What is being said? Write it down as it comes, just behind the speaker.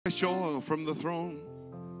Fresh oil from the throne.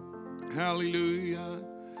 Hallelujah.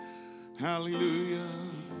 Hallelujah.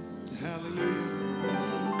 Hallelujah.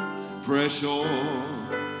 Fresh oil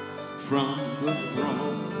from the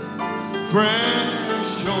throne.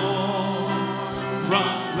 Fresh oil from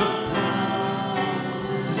the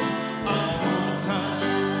throne. Anoint us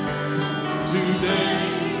today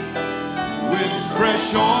with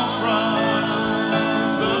fresh oil from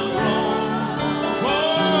the throne. For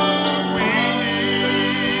we need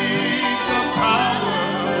the power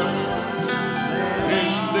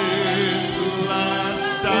in this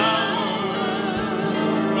last hour.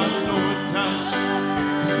 Anoint us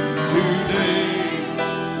today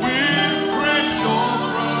with fresh oil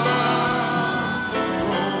from the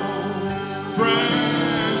throne.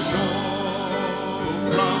 Fresh oil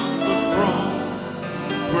from the throne.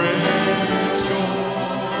 Fresh oil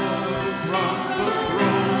from the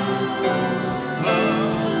throne.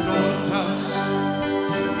 Anoint us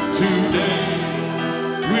today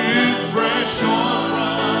with fresh oil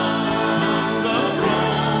from the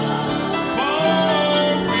throne. For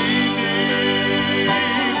we need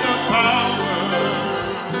the power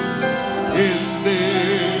in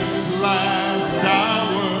this last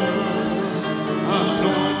hour.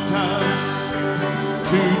 Anoint us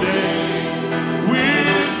today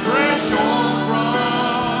with fresh oil from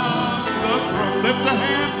the throne. Lift a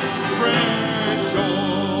hand. Fresh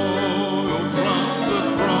oil from the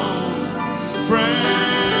throne.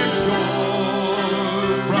 Fresh oil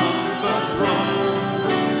from the throne.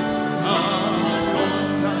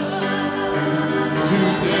 Anoint us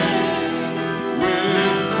today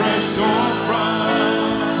with fresh oil from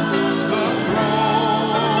the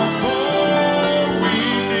throne. For we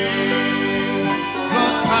need the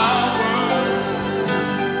power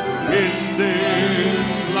in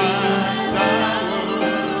this last hour.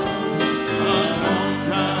 Anoint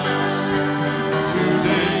us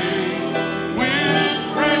today with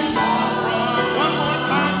fresh oil from, one more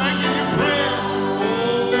time, making you pray.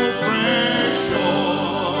 Oh, fresh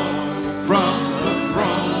oil from the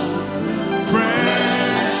throne.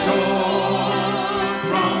 Fresh oil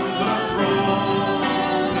from the throne.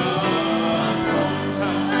 Anoint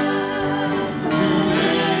us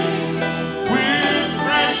today with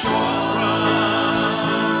fresh oil from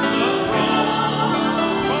the throne.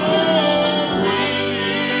 For we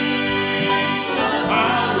need the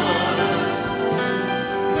power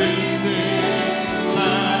in this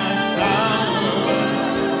last hour.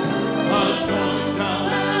 Anoint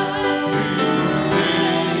us today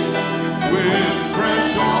with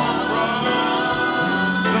fresh oil from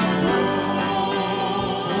the throne.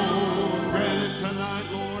 Grant it tonight,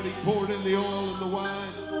 Lord. He poured in the oil and the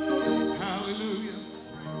wine. Hallelujah.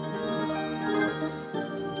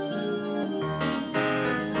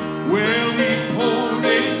 Well, he poured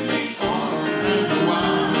in the oil and the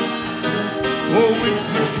wine. Oh, it's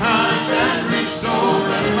the kind that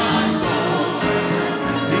restored my soul.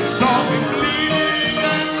 He saw me bleeding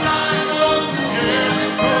and dying on the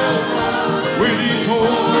Jericho road when he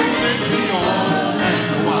poured in the oil and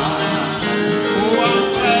the wine. Oh, I'm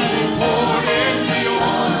glad he poured in the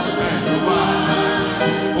oil and the wine.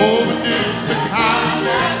 Oh, and it's the kind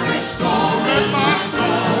that restored my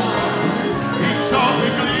soul. He saw me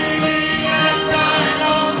bleeding and dying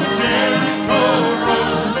on the Jericho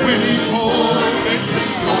road when he poured in the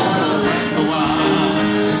oil and the wine.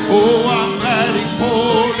 Oh, I'm glad he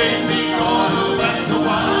poured in the oil and the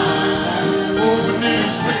wine. Oh, and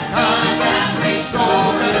it's the kind that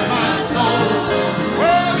restored my soul.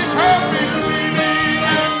 Well, he found me bleeding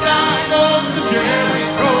and dying on the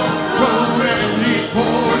Jericho road, and he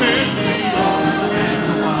poured in the oil and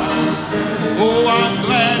the wine. Oh, I'm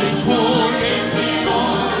glad he poured in the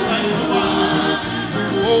oil and the wine.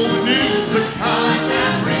 Oh, and it's the kind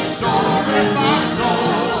that restored my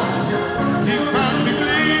soul. He found me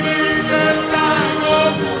bleeding and dying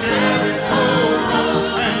on the Jericho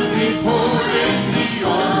road, and he poured in the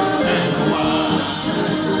oil and the wine.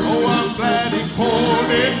 Oh, I'm glad he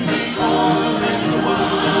poured in the oil and the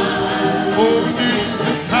wine. Oh, and it's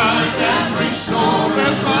the kind that restored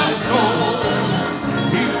my soul.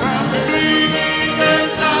 He found me bleeding and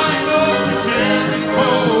dying on the Jericho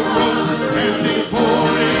road, and he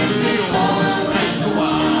poured in the oil and the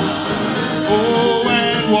wine. Oh,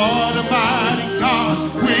 and what a mighty God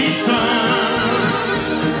we serve.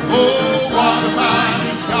 Oh, what a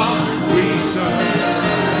mighty God we serve.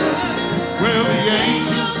 Well, the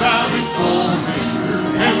angels bow before him,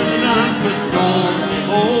 heaven and earth adore him.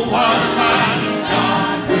 Oh, what a mighty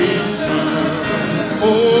God we serve.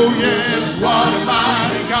 Oh, yes, what a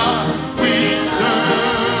mighty God we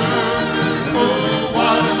serve. Oh,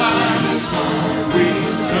 what a mighty God we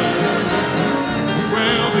serve.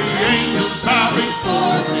 Well,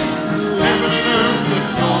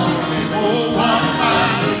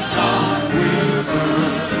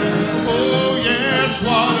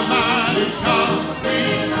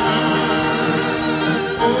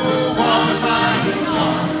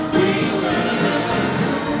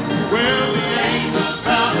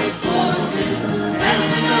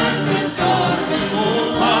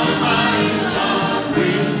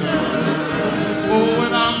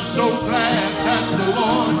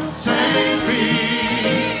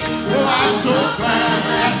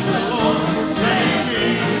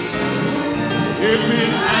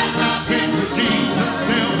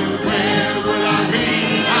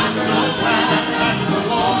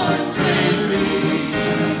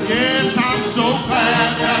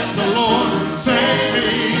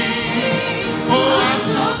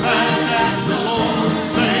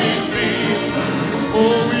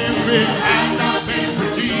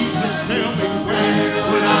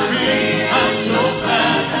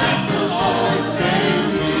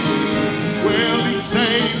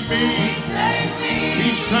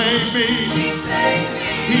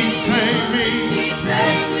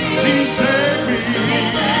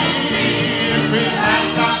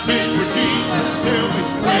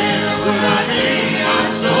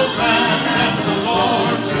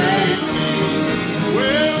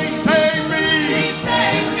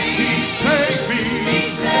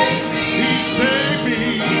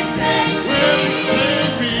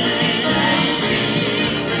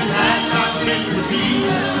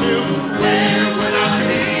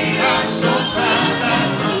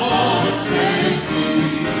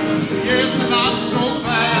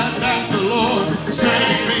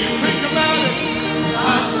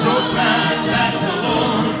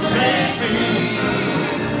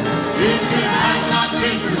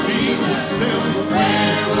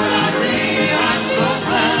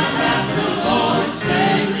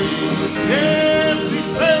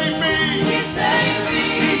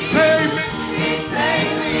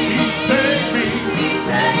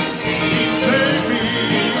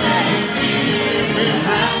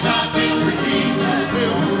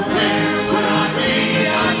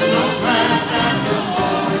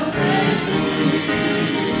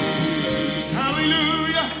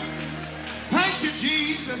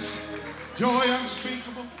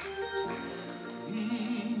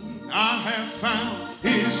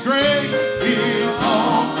 His grace is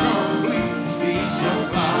all complete. He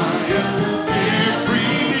supplieth every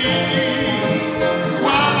need.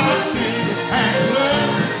 While I sit and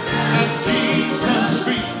learn at Jesus'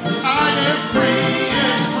 feet, I am free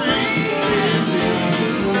as free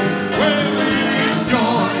indeed. Well, it is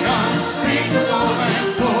joy unspeakable and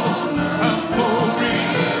full of glory,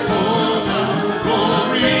 full of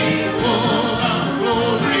glory, full of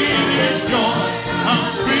glory. It is joy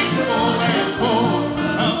unspeakable and full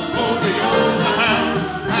of glory. Oh, the hound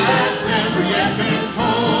has never yet been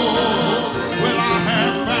told. Well, I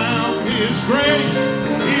have found His grace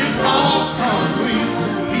is all complete.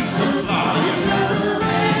 He supplieth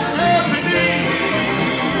every need.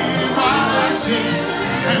 While I sit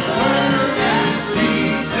and learn at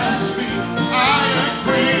Jesus' feet, I am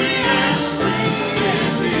free as free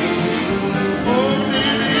indeed. Oh,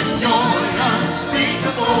 it is joy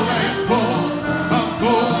unspeakable and full of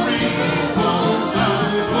glory, full of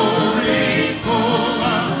glory, full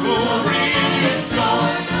of glory. It is joy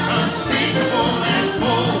unspeakable and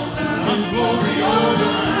full of glory. Oh, the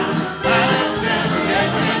Lamb has never yet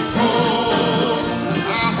been told.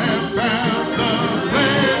 I have found the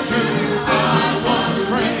pleasure I once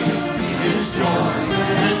craved. Is joy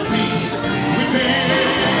and peace within.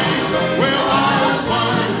 Well, all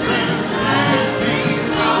wondrous blessing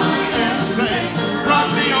I am saved from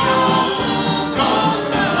the old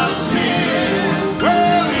gone of sin.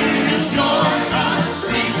 Well, it is joy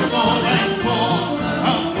unspeakable and full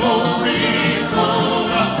of glory, full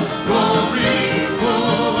of glory,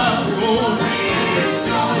 full of glory. It is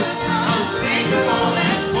joy unspeakable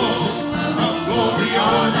and full of glory.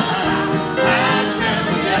 Oh, the Lamb has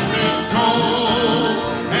never yet been told.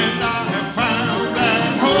 And I have found that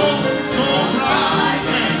hope so bright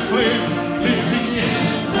and clear, living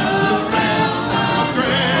in the realm of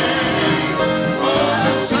grace. Oh,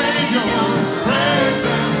 the Savior's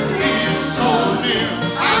presence is so near.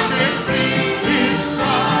 I can see His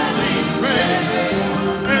smiling face.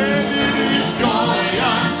 And it is joy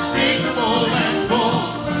unspeakable and full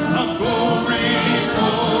of glory,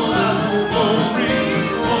 full of glory,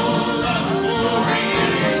 full of glory.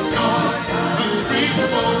 It is joy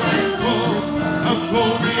unspeakable and full of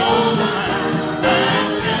glory. Oh, the Lamb has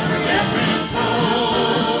never yet been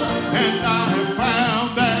told. And I have found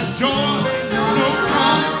that joy no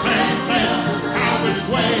tongue can tell how its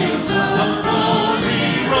waves of glory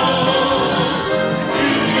roll.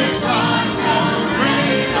 It is like a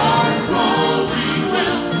rain or flowing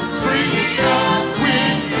well, springing up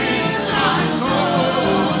within my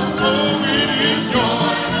soul. Oh, it is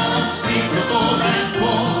joy unspeakable and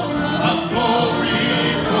full of glory,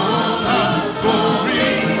 full of glory,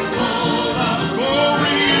 full of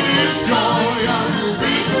glory. It is joy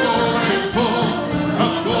unspeakable and full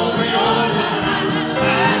of glory. Oh, the Lamb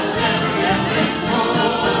has never yet been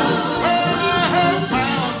told. Well, I have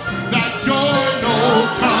found that joy no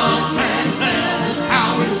tongue can tell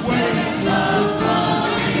how its waves of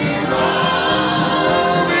glory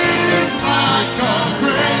roll. It is like a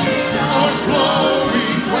great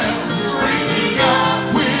overflowing well, springing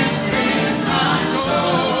up within my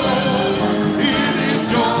soul. It is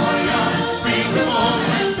joy unspeakable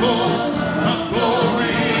and full of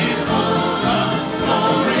glory, full of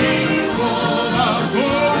glory, full of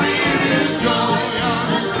glory. It is joy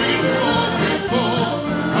unspeakable and full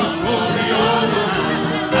of glory. Oh, the Lamb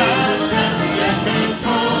has never yet been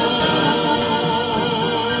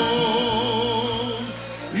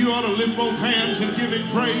told. You ought to lift both hands and give Him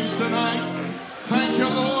praise tonight. Thank you,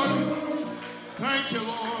 Lord. Thank you,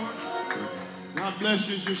 Lord. God bless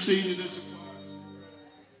you as you're seated. As a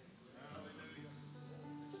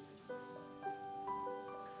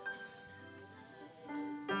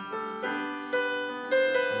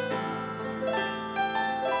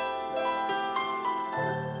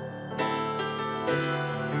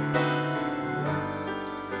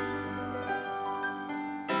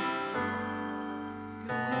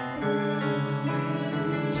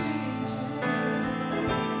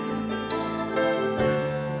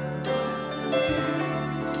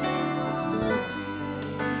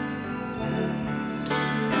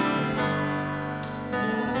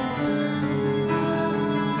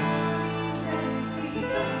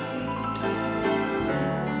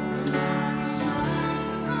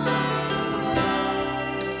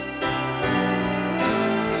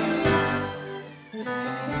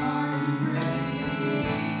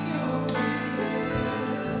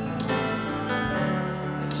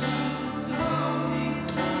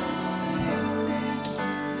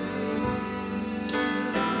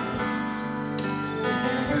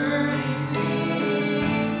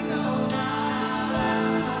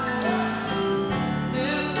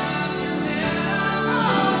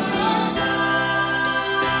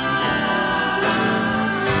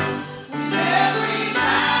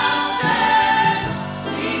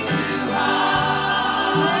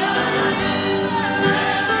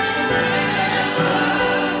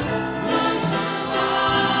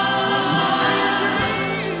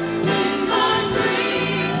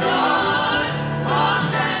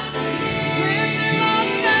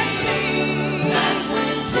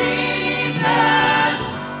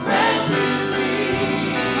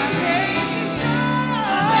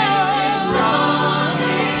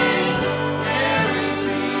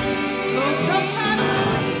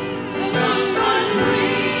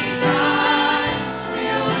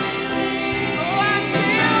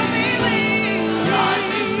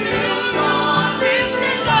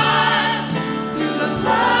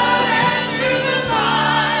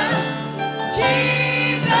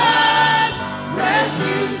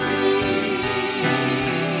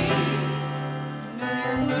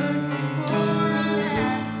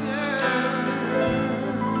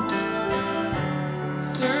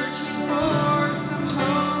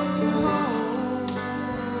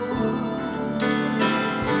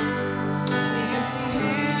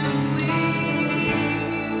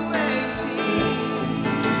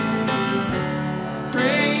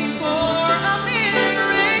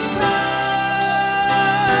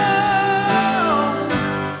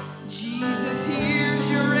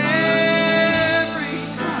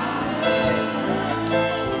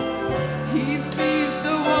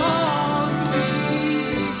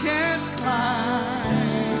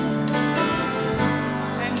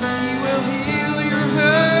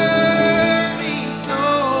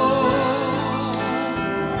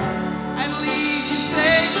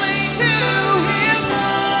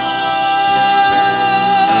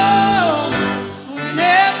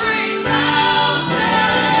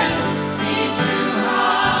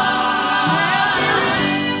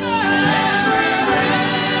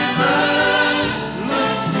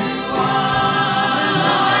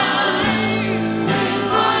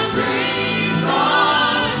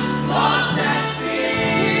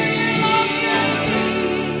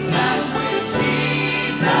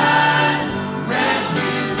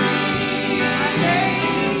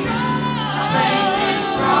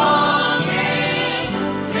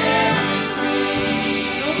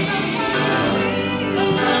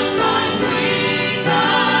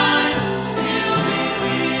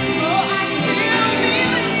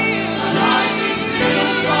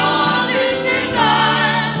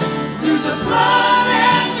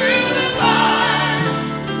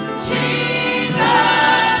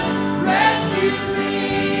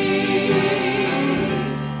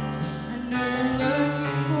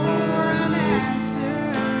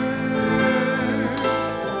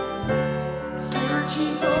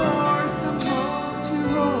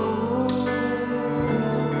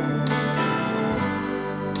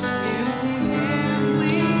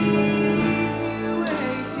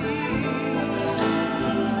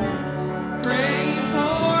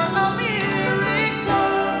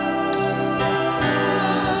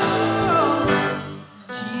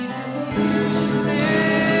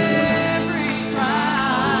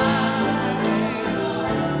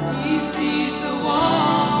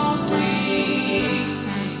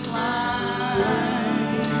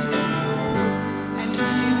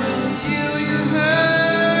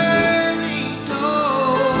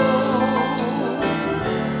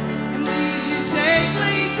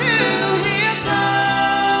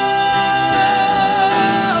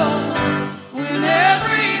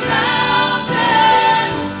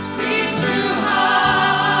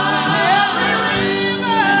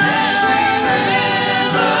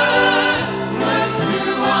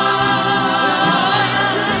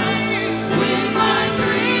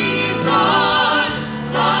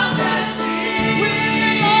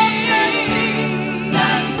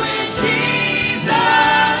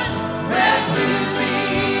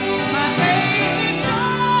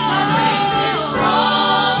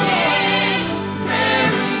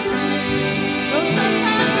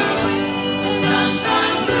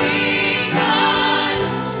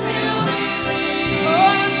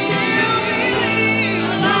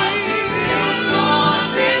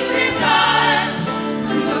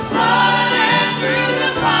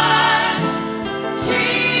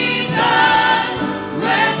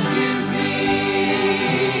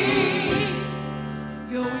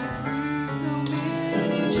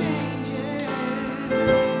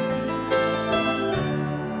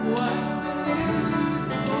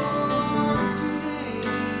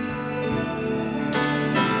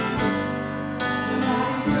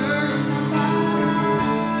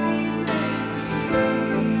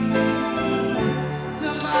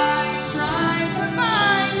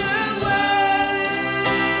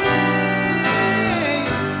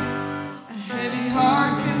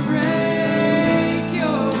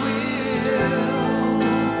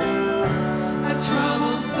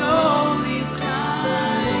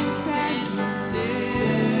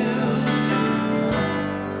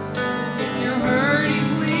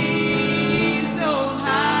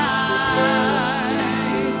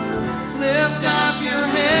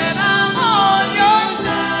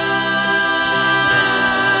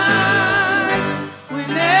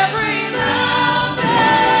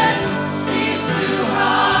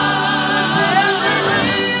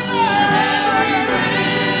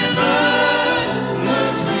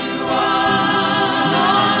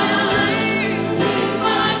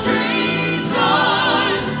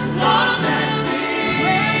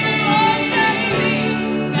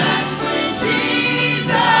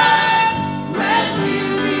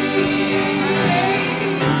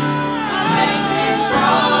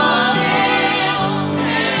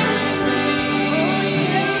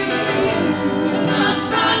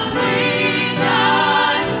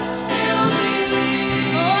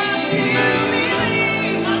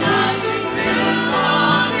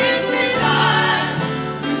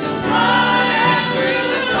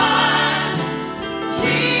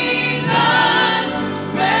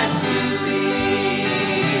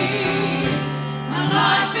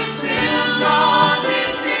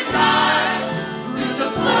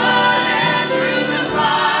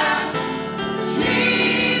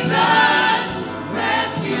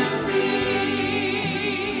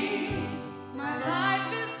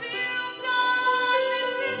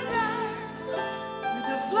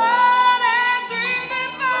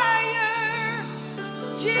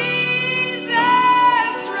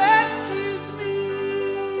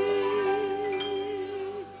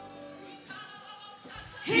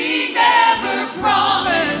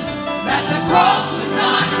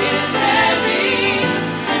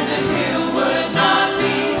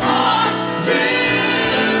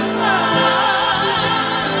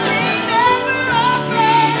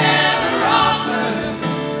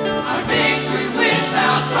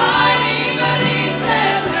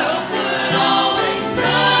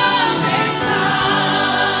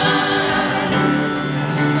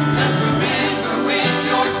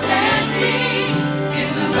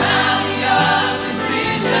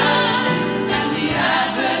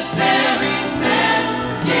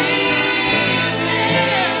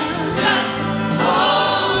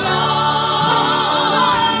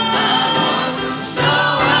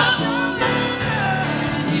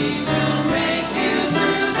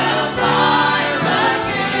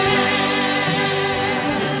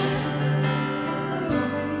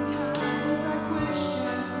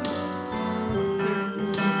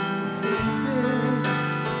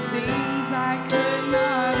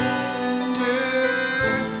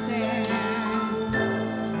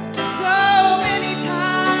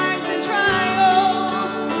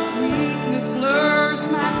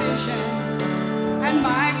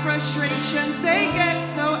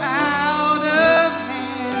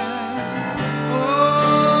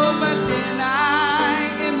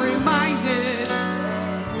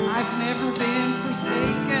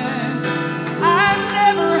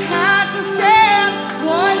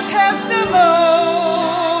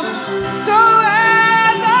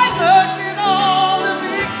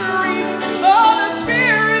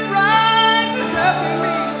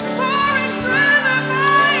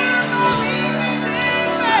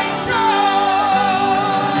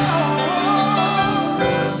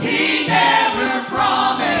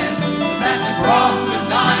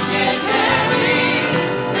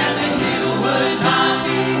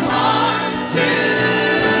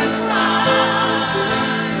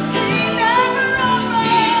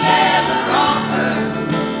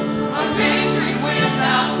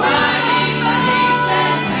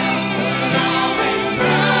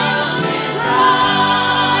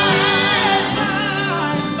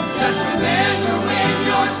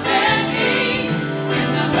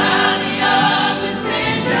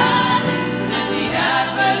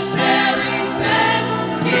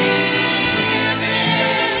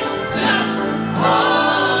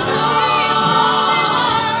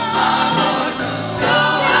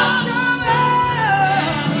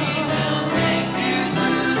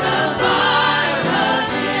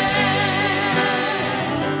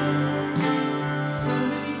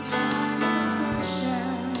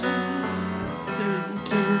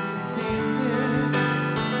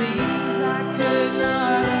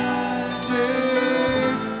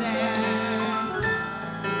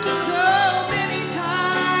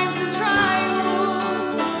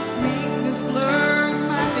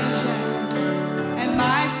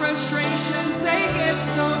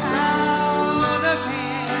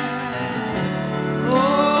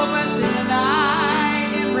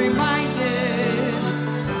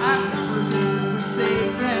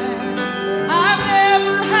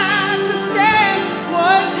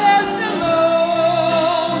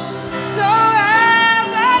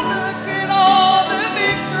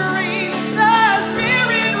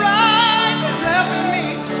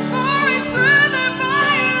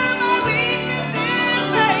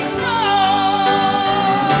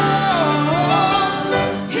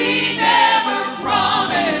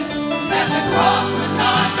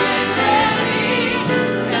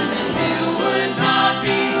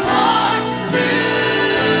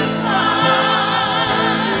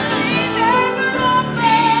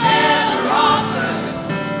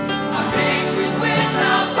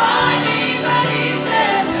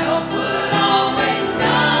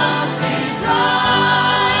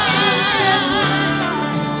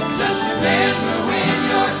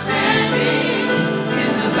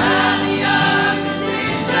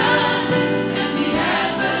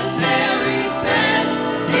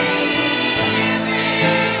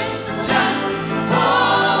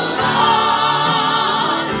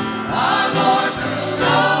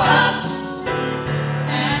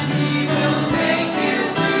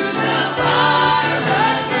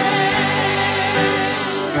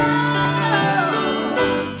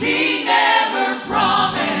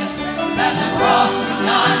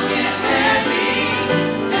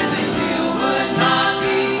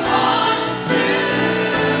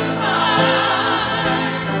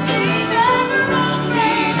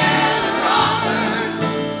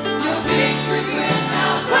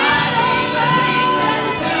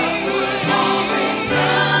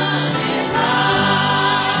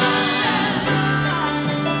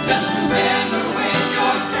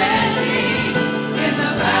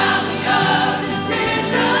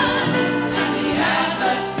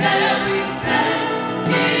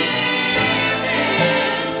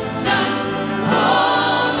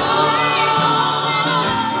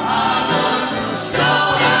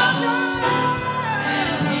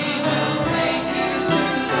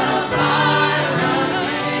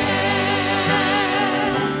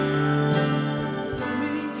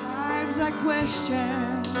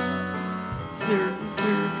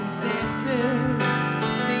circumstances,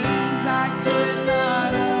 things I could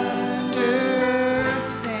not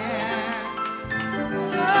understand.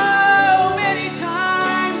 So many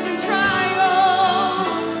times in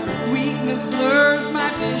trials, weakness blurs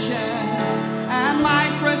my vision, and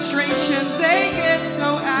my frustrations, they get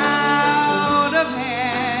so out of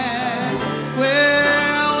hand.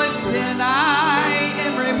 Well, it's then I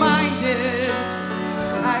am reminded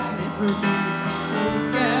I've never been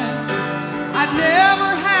forsaken. I've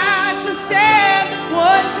never had to stand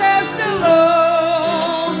one test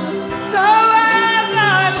alone. So as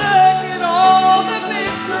I look at all the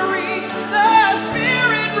victories, the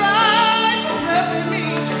Spirit rises up in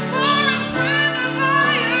me. For it's through the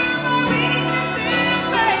fire my weakness is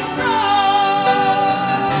made strong.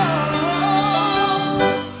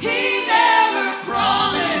 He never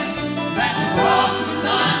promised that the cross would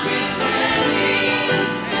not get heavy,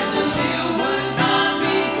 and the hill would not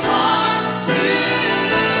be hard to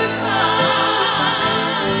climb.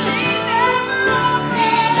 He never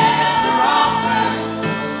offered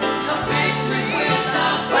the victories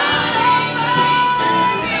without fighting, but he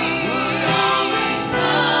said he would always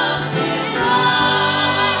come in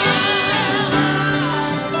time.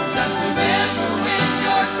 Just remember when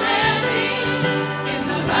you're standing in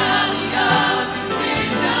the valley of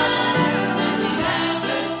decision, and the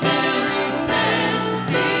adversary says,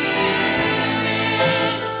 "Give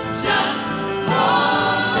in, just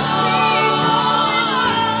hold on."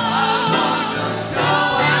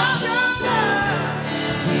 He'll show up,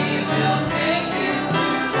 and he will take you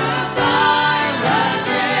through the fire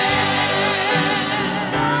again.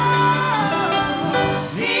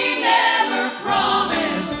 He never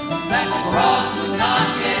promised that the cross would not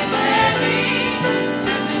get heavy,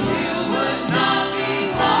 and the hill would not be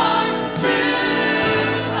hard to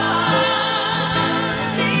climb.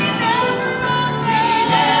 He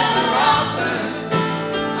never offered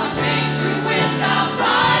a victories without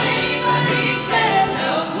fighting, but he said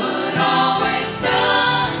help would always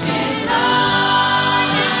come in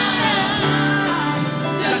time.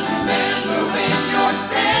 Just remember when you're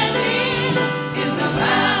standing in the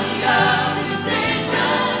valley of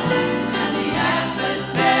decision, and the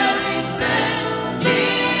adversary says,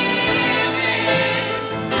 "Give in,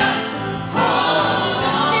 just hold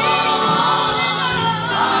on."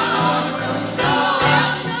 Our Lord will show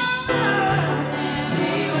up, and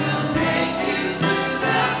he will take you through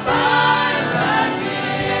the fire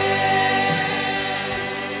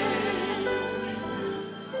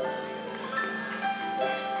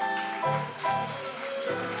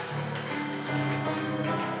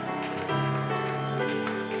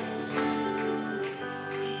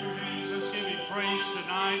Let's give him praise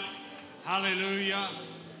tonight. Hallelujah.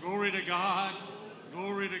 Glory to God.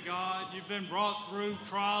 Glory to God. You've been brought through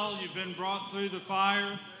trial. You've been brought through the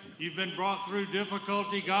fire. You've been brought through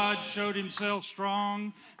difficulty. God showed himself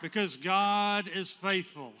strong because God is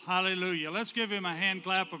faithful. Hallelujah. Let's give him a hand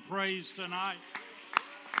clap of praise tonight.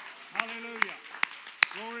 Hallelujah.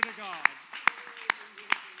 Glory to God.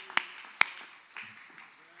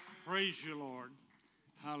 Praise you, Lord.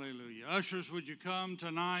 Hallelujah. Ushers, would you come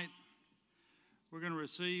tonight? We're going to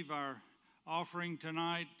receive our offering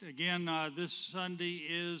tonight. Again, this Sunday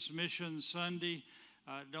is Mission Sunday.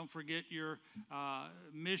 Don't forget your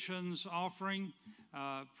missions offering.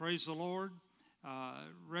 Praise the Lord.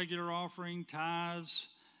 Regular offering, tithes.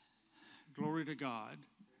 Glory to God.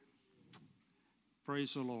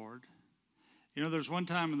 Praise the Lord. You know, there's one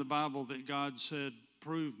time in the Bible that God said,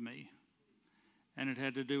 "Prove me," and it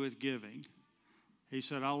had to do with giving. He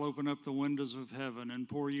said, "I'll open up the windows of heaven and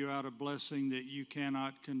pour you out a blessing that you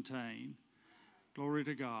cannot contain." Glory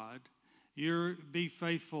to God. Be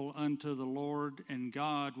faithful unto the Lord, and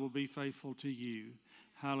God will be faithful to you.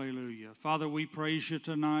 Hallelujah. Father, we praise you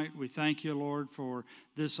tonight. We thank you, Lord, for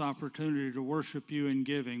this opportunity to worship you in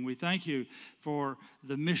giving. We thank you for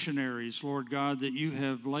the missionaries, Lord God, that you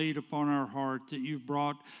have laid upon our heart, that you've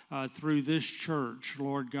brought through this church,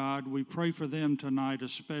 Lord God. We pray for them tonight,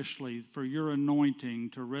 especially for your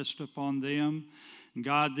anointing to rest upon them.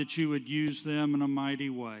 God, that you would use them in a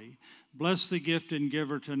mighty way. Bless the gift and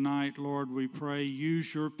giver tonight, Lord, we pray.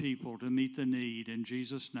 Use your people to meet the need. In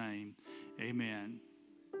Jesus' name, amen.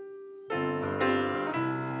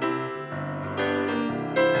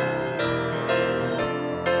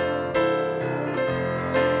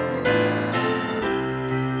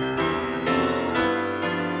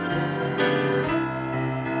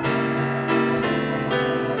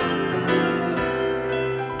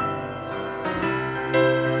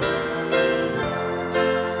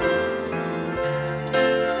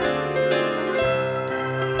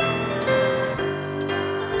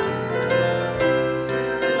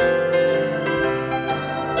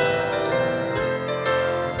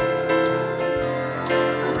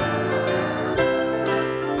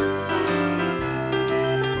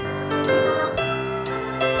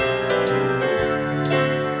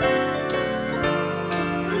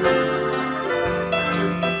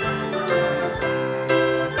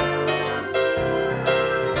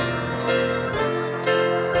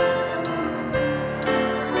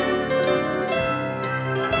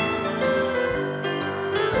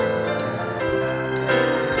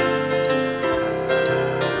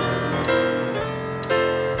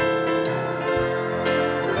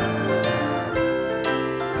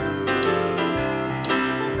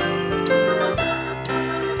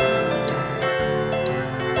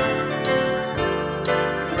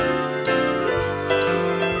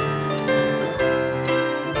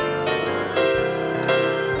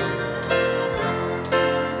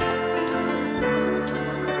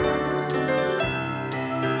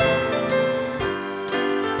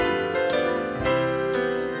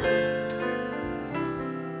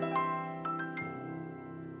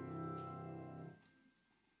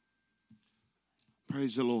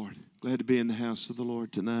 Praise the Lord. Glad to be in the house of the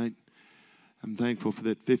Lord tonight. I'm thankful for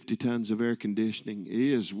that 50 tons of air conditioning. It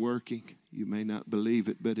is working. You may not believe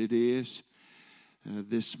it, but it is.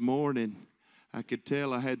 This morning, I could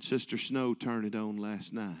tell I had Sister Snow turn it on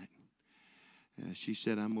last night. She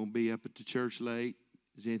said, I'm going to be up at the church late.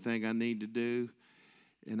 Is there anything I need to do?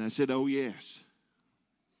 And I said, oh, yes.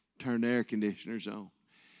 Turn the air conditioners on.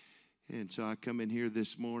 And so I come in here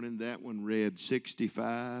this morning. That one read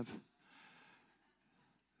 65.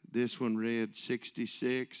 This one read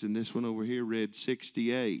 66, and this one over here read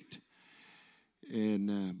 68.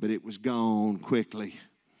 But it was gone quickly.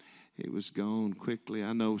 It was gone quickly.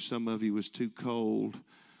 I know some of you was too cold,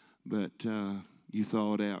 but you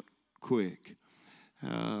thawed out quick.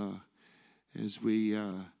 God's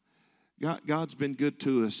been good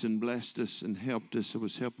to us and blessed us and helped us. I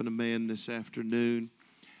was helping a man this afternoon,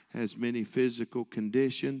 has many physical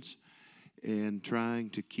conditions, and trying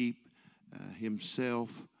to keep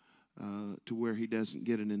himself to where he doesn't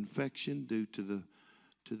get an infection due to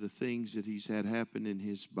the things that he's had happen in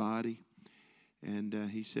his body. And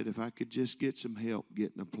he said, if I could just get some help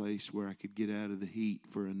getting a place where I could get out of the heat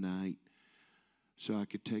for a night so I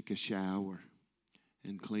could take a shower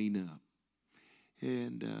and clean up.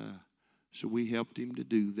 And so we helped him to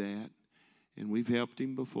do that. And we've helped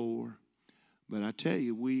him before. But I tell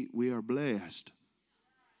you, we are blessed.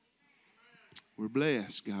 We're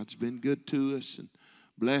blessed. God's been good to us and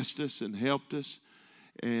blessed us and helped us.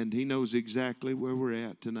 And he knows exactly where we're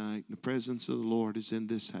at tonight. The presence of the Lord is in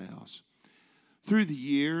this house. Through the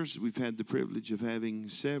years, we've had the privilege of having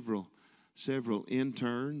several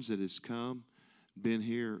interns that has been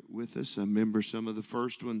here with us. I remember some of the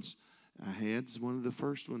first ones I had. One of the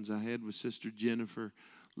first ones I had was Sister Jennifer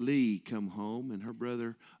Lee come home, and her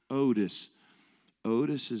brother Otis.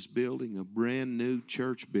 Otis is building a brand new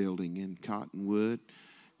church building in Cottonwood.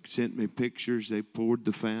 Sent me pictures. They poured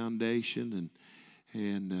the foundation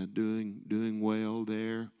and doing well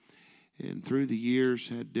there. And through the years,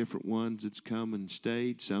 had different ones that's come and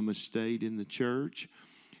stayed. Some have stayed in the church.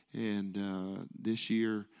 And this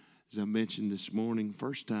year, as I mentioned this morning,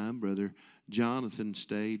 first time, Brother Jonathan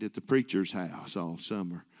stayed at the preacher's house all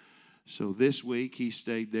summer. So this week, he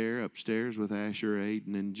stayed there upstairs with Asher,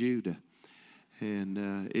 Aiden, and Judah.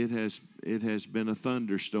 And it has been a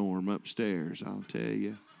thunderstorm upstairs, I'll tell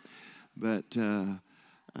you. But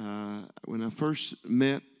when I first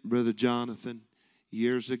met Brother Jonathan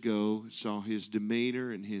years ago, saw his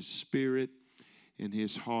demeanor and his spirit and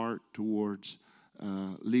his heart towards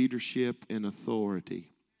leadership and authority.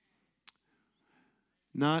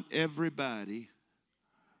 Not everybody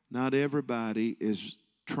is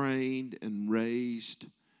trained and raised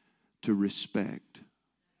to respect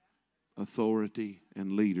authority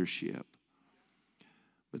and leadership.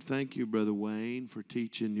 But thank you, Brother Wayne, for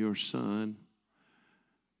teaching your son.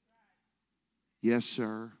 Yes,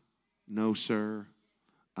 sir. No, sir.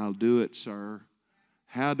 I'll do it, sir.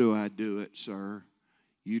 How do I do it, sir?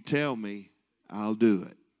 You tell me, I'll do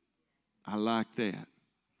it. I like that.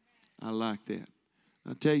 I like that.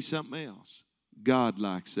 I'll tell you something else. God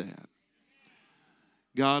likes that.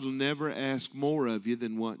 God will never ask more of you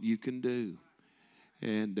than what you can do.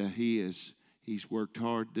 And He's worked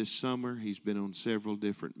hard this summer. He's been on several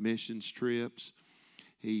different missions trips.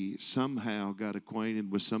 He somehow got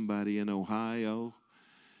acquainted with somebody in Ohio,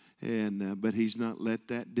 but he's not let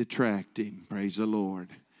that detract him. Praise the Lord.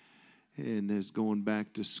 And is going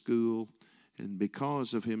back to school. And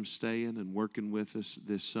because of him staying and working with us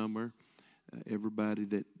this summer, everybody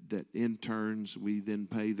that interns, we then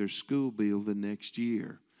pay their school bill the next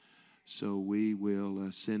year. So we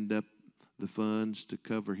will send up the funds to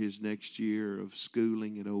cover his next year of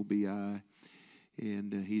schooling at OBI.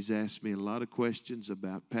 And he's asked me a lot of questions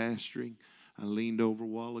about pastoring. I leaned over a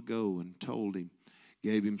while ago and told him,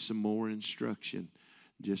 gave him some more instruction,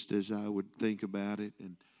 just as I would think about it.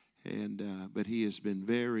 But he has been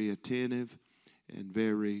very attentive and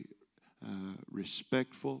very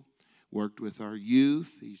respectful. Worked with our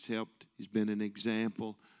youth. He's been an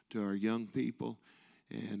example to our young people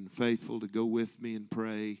and faithful to go with me and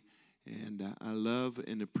pray. And I love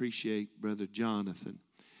and appreciate Brother Jonathan.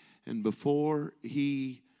 And before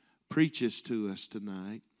he preaches to us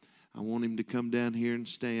tonight, I want him to come down here and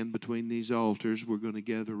stand between these altars. We're going to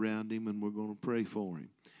gather around him and we're going to pray for him.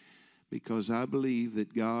 Because I believe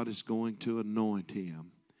that God is going to anoint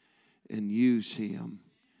him and use him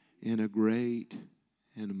in a great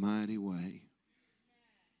and a mighty way.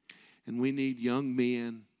 And we need young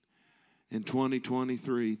men in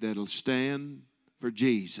 2023 that'll stand for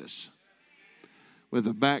Jesus with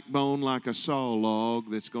a backbone like a saw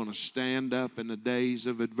log that's going to stand up in the days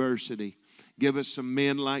of adversity Give us some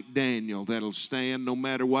men like Daniel that'll stand no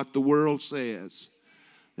matter what the world says,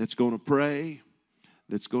 that's going to pray,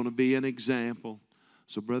 that's going to be an example.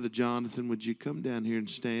 So, Brother Jonathan, would you come down here and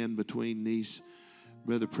stand between these?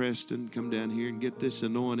 Brother Preston, come down here and get this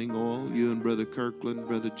anointing oil. You and Brother Kirkland,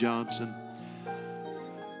 Brother Johnson.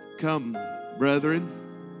 Come, brethren.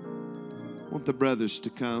 I want the brothers to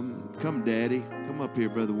come. Come, Daddy. Come up here,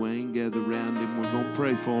 Brother Wayne. Gather around him. We're going to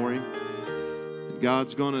pray for him.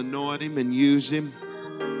 God's going to anoint him and use him.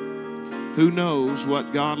 Who knows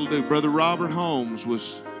what God will do? Brother Robert Holmes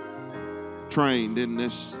was trained in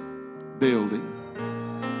this building.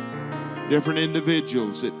 Different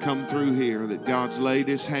individuals that come through here that God's laid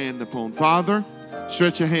his hand upon. Father,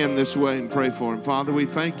 stretch a hand this way and pray for him. Father, we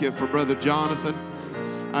thank you for Brother Jonathan.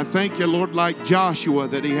 I thank you, Lord, like Joshua,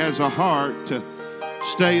 that he has a heart to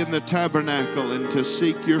stay in the tabernacle and to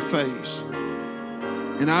seek your face.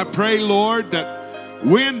 And I pray, Lord, that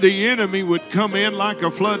when the enemy would come in like a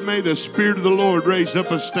flood, may the Spirit of the Lord raise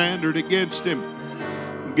up a standard against him.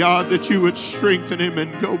 God, that you would strengthen him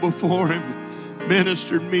and go before him,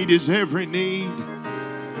 minister and meet his every need.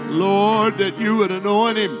 Lord, that you would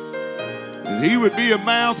anoint him, that he would be a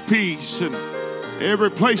mouthpiece, and every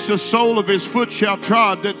place the sole of his foot shall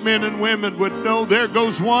trod, that men and women would know there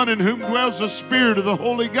goes one in whom dwells the Spirit of the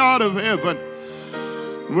holy God of heaven.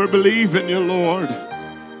 We're believing you, Lord.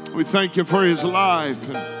 We thank you for his life.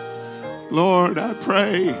 And Lord, I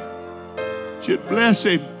pray that you'd bless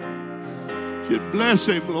him. You'd bless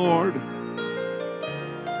him, Lord.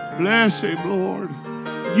 Bless him, Lord.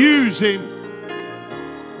 Use him.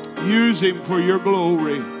 Use him for your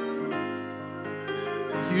glory.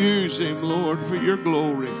 Use him, Lord, for your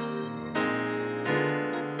glory.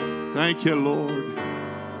 Thank you, Lord.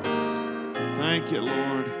 Thank you,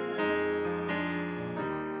 Lord.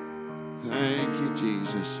 Thank you,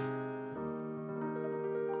 Jesus.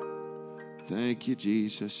 Thank you,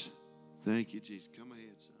 Jesus. Thank you, Jesus. Come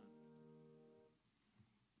ahead, son.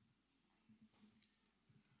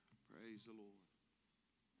 Praise the Lord.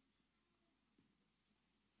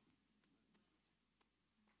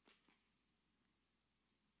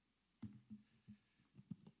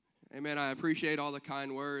 Amen. I appreciate all the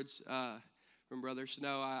kind words from Brother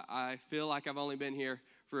Snow. I feel like I've only been here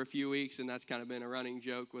for a few weeks, and that's kind of been a running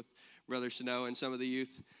joke with Brother Snow and some of the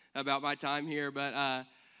youth about my time here. But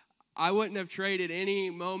I wouldn't have traded any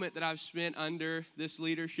moment that I've spent under this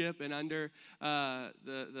leadership and under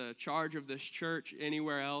the charge of this church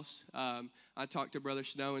anywhere else. I talked to Brother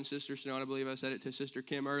Snow and Sister Snow, and I believe I said it to Sister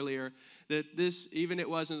Kim earlier, that this, even it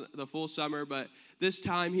wasn't the full summer, but this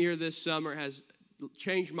time here this summer has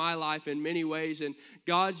changed my life in many ways, and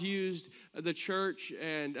God's used the church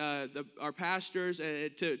and our pastors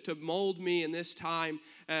to mold me in this time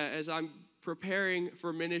as I'm preparing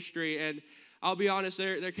for ministry. And I'll be honest,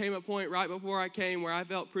 there came a point right before I came where I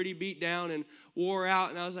felt pretty beat down and wore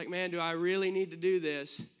out, and I was like, man, do I really need to do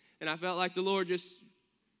this? And I felt like the Lord just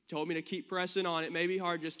told me to keep pressing on. It may be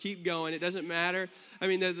hard, just keep going. It doesn't matter. I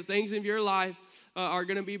mean, the things in your life are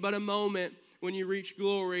going to be but a moment when you reach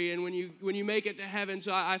glory and when you make it to heaven.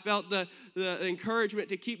 So I felt the encouragement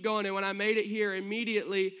to keep going. And when I made it here,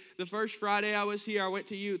 immediately, the first Friday I was here, I went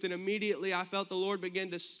to youth, and immediately I felt the Lord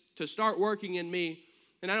begin to start working in me.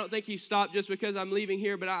 And I don't think he stopped just because I'm leaving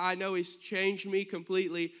here, but I know he's changed me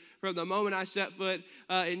completely. From the moment I set foot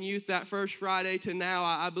in youth that first Friday to now,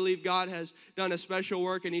 I believe God has done a special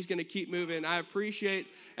work, and he's going to keep moving. I appreciate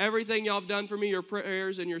everything y'all have done for me, your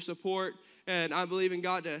prayers and your support. And I believe in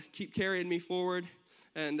God to keep carrying me forward.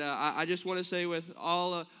 And I just want to say with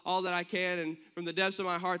all that I can and from the depths of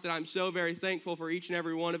my heart that I'm so very thankful for each and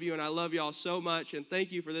every one of you. And I love y'all so much. And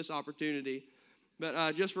thank you for this opportunity.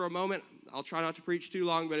 But just for a moment, I'll try not to preach too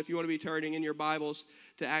long. But if you want to be turning in your Bibles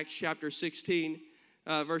to Acts chapter 16,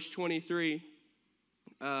 verse 23.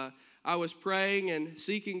 I was praying and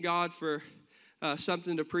seeking God for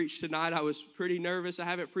something to preach tonight. I was pretty nervous. I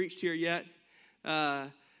haven't preached here yet.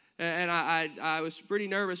 And I was pretty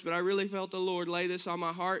nervous, but I really felt the Lord lay this on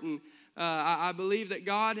my heart. And I believe that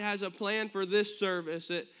God has a plan for this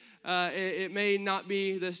service. It may not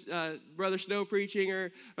be this Brother Snow preaching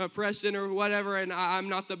or Preston or whatever, and I'm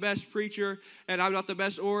not the best preacher and I'm not the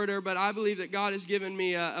best orator, but I believe that God has given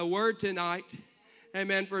me a word tonight.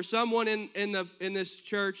 Amen. For someone in this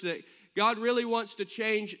church, that God really wants to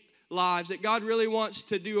change lives, that God really wants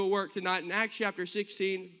to do a work tonight. In Acts chapter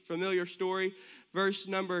 16, familiar story. Verse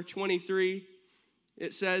number 23,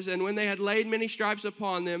 it says, and when they had laid many stripes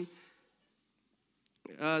upon them,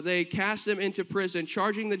 they cast them into prison,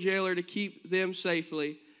 charging the jailer to keep them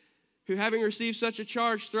safely, who having received such a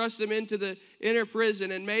charge, thrust them into the inner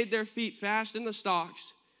prison and made their feet fast in the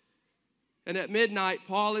stocks. And at midnight,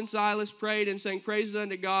 Paul and Silas prayed and sang praises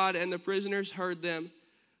unto God, and the prisoners heard them.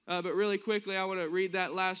 But really quickly, I want to read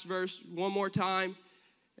that last verse one more time.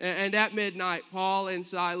 And at midnight, Paul and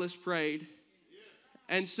Silas prayed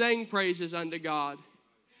and sang praises unto God,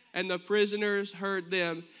 and the prisoners heard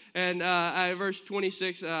them. And verse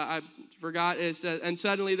 26, I forgot, it says, and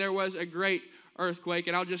suddenly there was a great earthquake.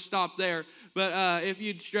 And I'll just stop there. But if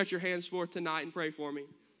you'd stretch your hands forth tonight and pray for me.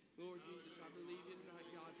 Lord Jesus, I believe you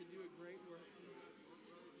tonight, God, to do a great work.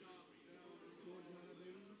 Lord God, I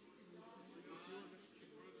believe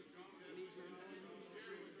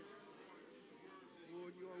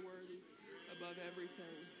Lord, you are worthy above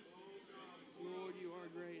everything. Lord, you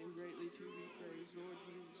are great and greatly to be praised. Lord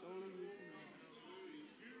Jesus, only you tonight.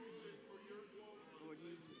 Lord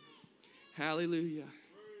Jesus. Hallelujah.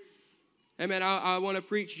 Amen. I want to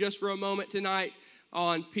preach just for a moment tonight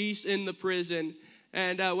on peace in the prison.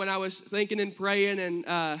 And when I was thinking and praying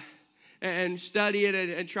and studying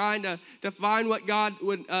and trying to find what God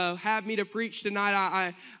would have me to preach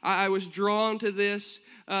tonight, I was drawn to this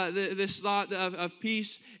thought of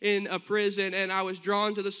peace in a prison. And I was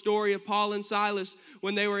drawn to the story of Paul and Silas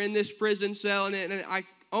when they were in this prison cell. And I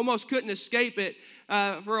almost couldn't escape it.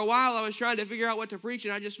 For a while, I was trying to figure out what to preach,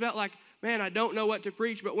 and I just felt like, man, I don't know what to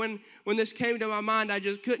preach. But when this came to my mind, I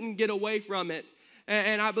just couldn't get away from it.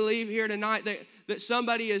 And I believe here tonight that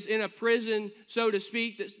somebody is in a prison, so to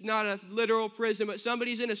speak, that's not a literal prison, but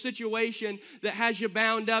somebody's in a situation that has you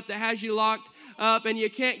bound up, that has you locked up, and you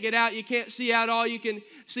can't get out. You can't see out. All you can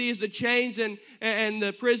see is the chains and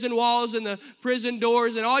the prison walls and the prison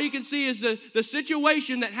doors, and all you can see is the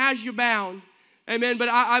situation that has you bound. Amen. But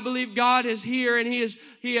I believe God is here, and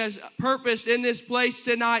He has purposed in this place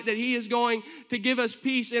tonight that He is going to give us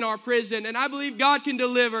peace in our prison. And I believe God can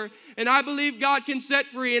deliver, and I believe God can set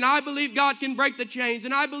free, and I believe God can break the chains,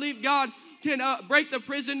 and I believe God can break the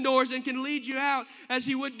prison doors and can lead you out as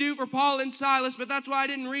He would do for Paul and Silas. But that's why I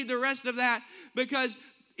didn't read the rest of that, because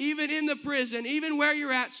even in the prison, even where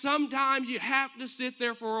you're at, sometimes you have to sit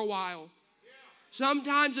there for a while.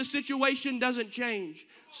 Sometimes the situation doesn't change.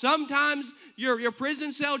 Sometimes your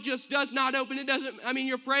prison cell just does not open. It doesn't,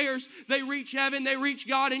 your prayers, they reach heaven, they reach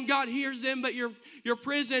God, and God hears them, but your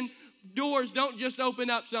prison doors don't just open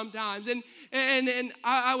up sometimes. And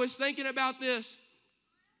I was thinking about this.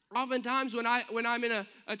 Oftentimes when I'm in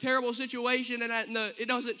a terrible situation and it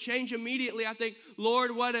doesn't change immediately, I think,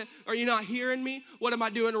 Lord, are you not hearing me? What am I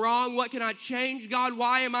doing wrong? What can I change? God,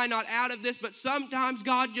 why am I not out of this? But sometimes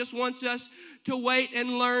God just wants us to wait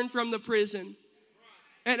and learn from the prison.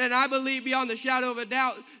 And I believe beyond the shadow of a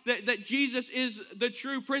doubt that Jesus is the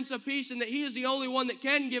true Prince of Peace, and that He is the only one that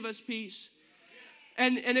can give us peace.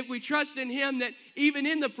 And if we trust in Him, that even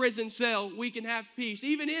in the prison cell, we can have peace.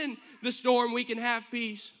 Even in the storm, we can have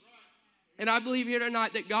peace. And I believe here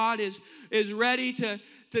tonight that God is ready to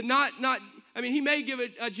not He may give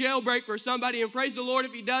a jailbreak for somebody, and praise the Lord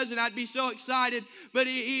if He does, and I'd be so excited. But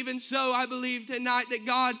even so, I believe tonight that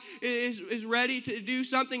God is ready to do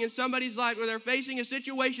something in somebody's life where they're facing a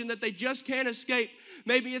situation that they just can't escape.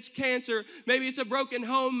 Maybe it's cancer, maybe it's a broken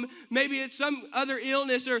home, maybe it's some other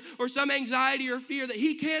illness or some anxiety or fear that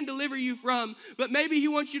He can deliver you from. But maybe He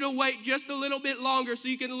wants you to wait just a little bit longer so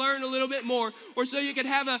you can learn a little bit more, or so you can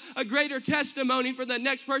have a greater testimony for the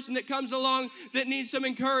next person that comes along that needs some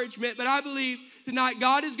encouragement. But I believe tonight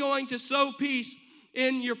God is going to sow peace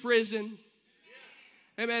in your prison.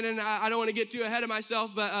 Amen. And I don't want to get too ahead of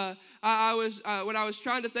myself, but I was when I was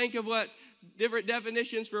trying to think of what different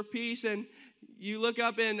definitions for peace, and you look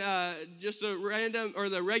up in just a random or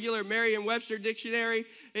the regular Merriam-Webster dictionary,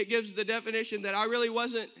 it gives the definition that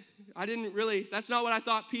that's not what I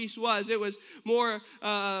thought peace was. It was more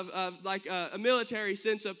of like a military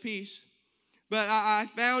sense of peace. But I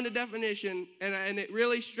found a definition, and it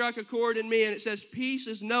really struck a chord in me, and it says, peace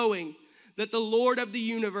is knowing that the Lord of the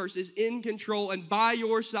universe is in control and by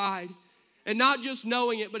your side. And not just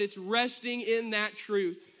knowing it, but it's resting in that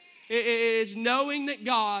truth. It is knowing that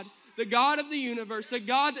God, the God of the universe, the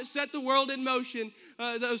God that set the world in motion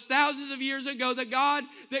those thousands of years ago, the God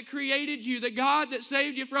that created you, the God that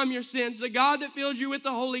saved you from your sins, the God that fills you with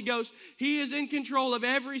the Holy Ghost, He is in control of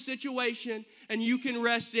every situation, and you can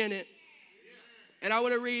rest in it. And I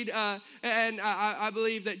want to read, and I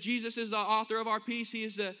believe that Jesus is the author of our peace. He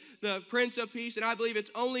is the Prince of Peace, and I believe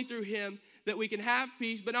it's only through Him that we can have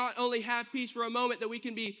peace, but not only have peace for a moment, that we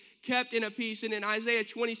can be kept in a peace. And in Isaiah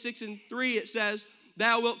 26:3, it says,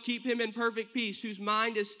 "Thou wilt keep him in perfect peace, whose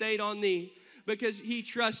mind is stayed on thee, because he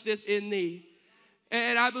trusteth in thee."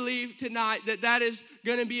 And I believe tonight that is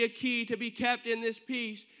going to be a key to be kept in this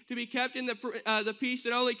peace, to be kept in the peace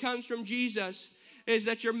that only comes from Jesus, is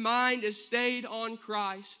that your mind is stayed on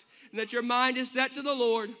Christ. and that your mind is set to the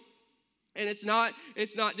Lord, and it's not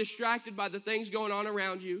distracted by the things going on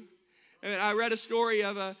around you. And I read a story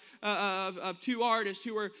of two artists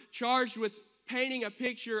who were charged with painting a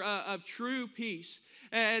picture of true peace.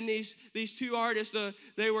 And these two artists,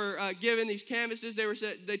 they were given these canvases.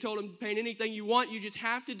 They told them to paint anything you want. You just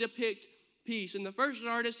have to depict peace. And the first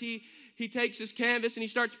artist, he takes his canvas and he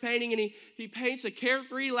starts painting, and he paints a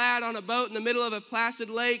carefree lad on a boat in the middle of a placid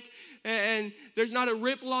lake. And there's not a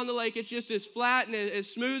ripple on the lake. It's just as flat and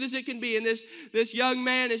as smooth as it can be. And this young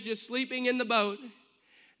man is just sleeping in the boat.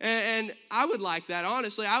 And I would like that,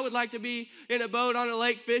 honestly. I would like to be in a boat on a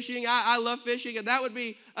lake fishing. I love fishing, and that would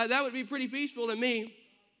be pretty peaceful to me.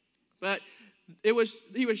 But he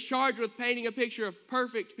was charged with painting a picture of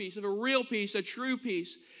perfect peace, of a real peace, a true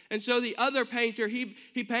peace. And so the other painter, he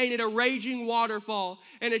painted a raging waterfall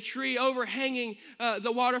and a tree overhanging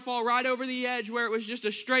the waterfall right over the edge, where it was just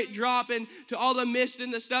a straight drop into all the mist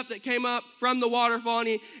and the stuff that came up from the waterfall.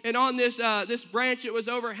 And on this branch it was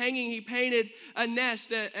overhanging, he painted a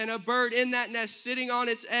nest and a bird in that nest sitting on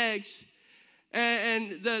its eggs.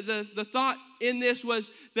 And the thought in this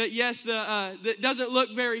was that, yes, that doesn't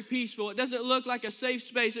look very peaceful. It doesn't look like a safe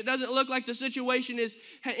space. It doesn't look like the situation is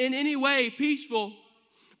in any way peaceful.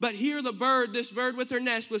 But here this bird with her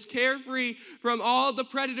nest was carefree from all the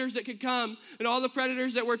predators that could come and all the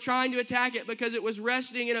predators that were trying to attack it, because it was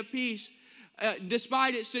resting in a peace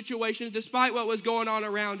despite its situations, despite what was going on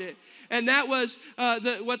around it. And that was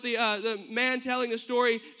what the man telling the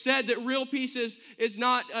story said, that real peace is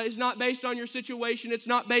not based on your situation. It's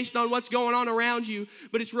not based on what's going on around you,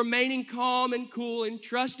 but it's remaining calm and cool and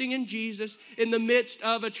trusting in Jesus in the midst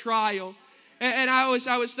of a trial. And I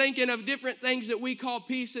was thinking of different things that we call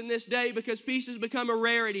peace in this day, because peace has become a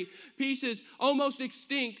rarity. Peace is almost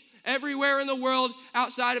extinct everywhere in the world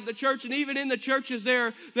outside of the church, and even in the churches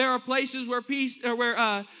there are places where peace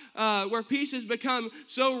has become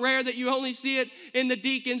so rare that you only see it in the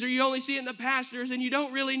deacons, or you only see it in the pastors, and you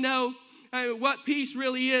don't really know what peace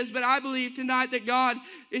really is. But I believe tonight that God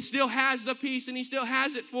still has the peace, and He still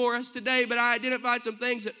has it for us today. But I identified some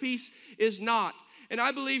things that peace is not. And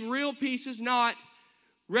I believe real peace is not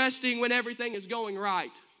resting when everything is going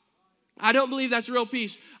right. I don't believe that's real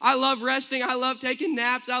peace. I love resting. I love taking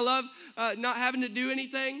naps. I love not having to do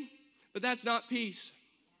anything. But that's not peace.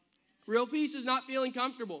 Real peace is not feeling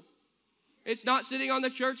comfortable. It's not sitting on the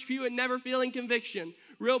church pew and never feeling conviction.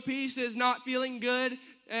 Real peace is not feeling good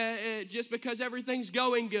just because everything's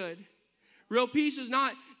going good. Real peace is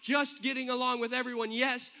not just getting along with everyone.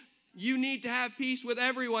 Yes, you need to have peace with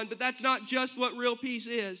everyone, but that's not just what real peace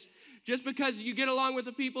is. Just because you get along with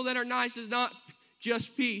the people that are nice is not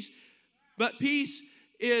just peace. But peace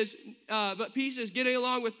is getting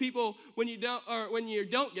along with people when you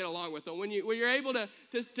don't get along with them. When you're able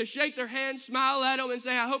to shake their hand, smile at them, and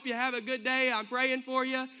say, "I hope you have a good day. I'm praying for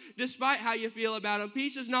you," despite how you feel about them.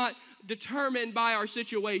 Peace is not determined by our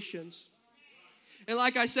situations. And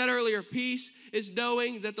like I said earlier, peace is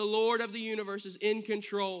knowing that the Lord of the universe is in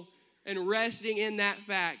control and resting in that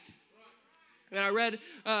fact. And I read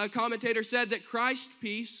a commentator said that Christ's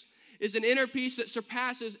peace is an inner peace that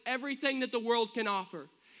surpasses everything that the world can offer.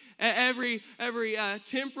 Every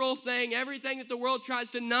temporal thing, everything that the world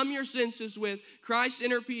tries to numb your senses with, Christ's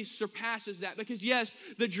inner peace surpasses that. Because yes,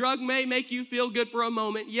 the drug may make you feel good for a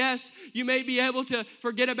moment. Yes, you may be able to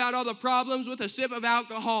forget about all the problems with a sip of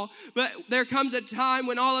alcohol. But there comes a time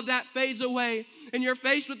when all of that fades away, and you're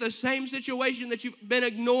faced with the same situation that you've been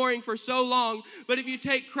ignoring for so long. But if you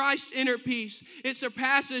take Christ's inner peace, it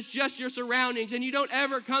surpasses just your surroundings, and you don't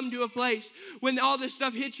ever come to a place when all this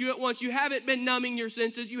stuff hits you at once. You haven't been numbing your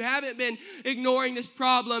senses. You haven't been ignoring this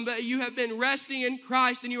problem, but you have been resting in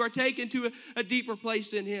Christ, and you are taken to a deeper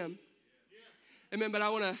place in Him. Amen. But I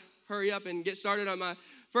want to hurry up and get started on my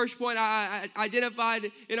first point. I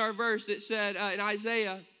identified in our verse that said in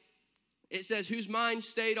Isaiah, it says, "Whose mind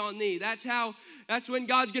stayed on Thee." That's when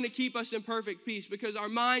God's going to keep us in perfect peace, because our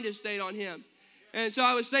mind is stayed on Him. And so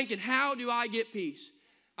I was thinking, how do I get peace?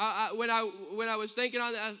 When I was thinking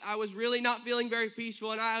on that, I was really not feeling very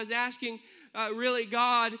peaceful, and I was asking, really,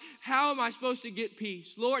 God, how am I supposed to get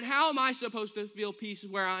peace? Lord, how am I supposed to feel peace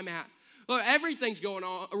where I'm at? Lord, everything's going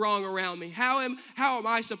on wrong around me. How am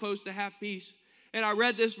I supposed to have peace? And I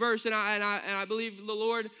read this verse, and I believe the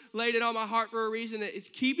Lord laid it on my heart for a reason, that it's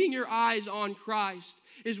keeping your eyes on Christ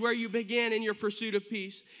is where you begin in your pursuit of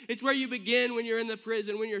peace. It's where you begin when you're in the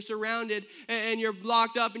prison, when you're surrounded and you're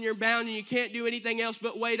locked up and you're bound and you can't do anything else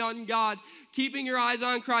but wait on God. Keeping your eyes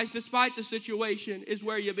on Christ despite the situation is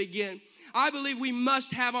where you begin. I believe we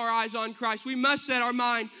must have our eyes on Christ. We must set our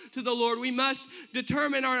mind to the Lord. We must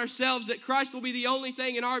determine on ourselves that Christ will be the only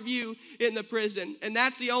thing in our view in the prison. And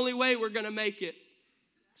that's the only way we're going to make it.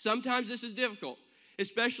 Sometimes this is difficult,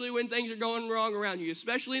 especially when things are going wrong around you,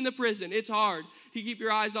 especially in the prison. It's hard to keep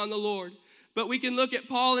your eyes on the Lord. But we can look at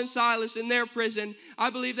Paul and Silas in their prison. I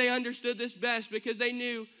believe they understood this best because they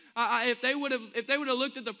knew if they would have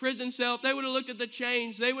looked at the prison cell, if they would have looked at the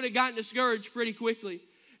chains, they would have gotten discouraged pretty quickly.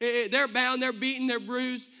 They're bound, they're beaten, they're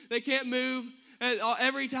bruised, they can't move.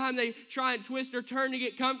 Every time they try and twist or turn to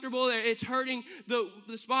get comfortable, it's hurting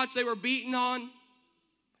the spots they were beaten on.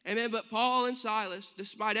 Amen. But Paul and Silas,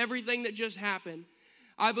 despite everything that just happened,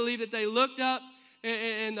 I believe that they looked up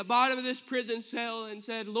in the bottom of this prison cell and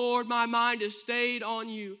said, Lord, my mind is stayed on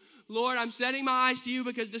you. Lord, I'm setting my eyes to you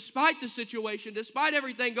because despite the situation, despite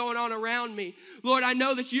everything going on around me, Lord, I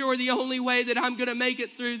know that you are the only way that I'm going to make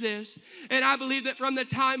it through this. And I believe that from the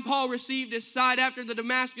time Paul received his sight after the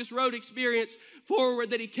Damascus Road experience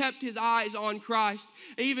forward, that he kept his eyes on Christ,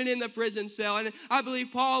 even in the prison cell. And I believe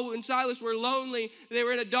Paul and Silas were lonely. They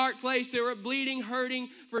were in a dark place. They were bleeding, hurting,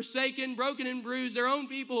 forsaken, broken and bruised. Their own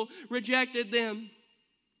people rejected them,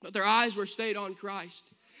 but their eyes were stayed on Christ.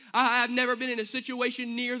 I've never been in a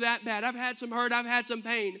situation near that bad. I've had some hurt, I've had some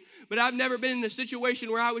pain, but I've never been in a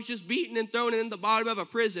situation where I was just beaten and thrown in the bottom of a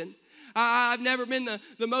prison. I've never been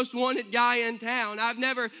the most wanted guy in town. I've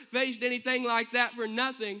never faced anything like that for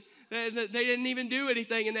nothing. They didn't even do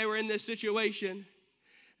anything and they were in this situation.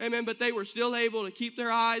 Amen, but they were still able to keep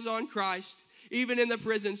their eyes on Christ, even in the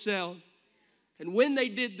prison cell. And when they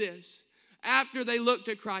did this, after they looked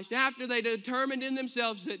at Christ, after they determined in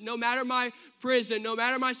themselves that no matter my prison, no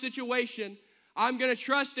matter my situation, I'm going to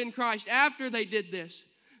trust in Christ. After they did this,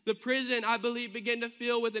 the prison, I believe, began to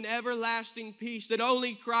fill with an everlasting peace that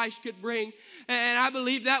only Christ could bring. And I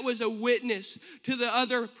believe that was a witness to the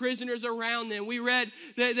other prisoners around them. We read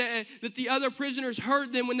that the other prisoners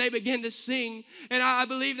heard them when they began to sing. And I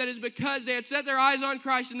believe that is because they had set their eyes on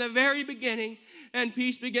Christ in the very beginning, and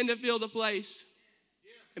peace began to fill the place.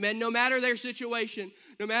 Amen. No matter their situation,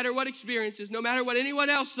 no matter what experiences, no matter what anyone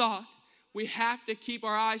else thought, we have to keep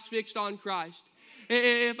our eyes fixed on Christ.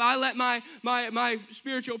 If I let my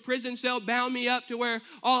spiritual prison cell bound me up to where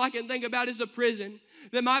all I can think about is a prison,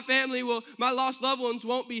 then my lost loved ones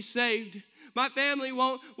won't be saved. My family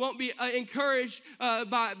won't be encouraged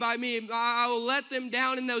by me. I will let them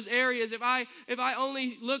down in those areas. If I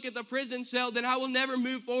only look at the prison cell, then I will never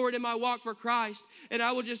move forward in my walk for Christ, and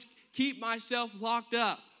I will just keep myself locked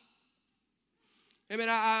up. Amen.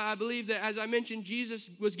 I believe that, as I mentioned, Jesus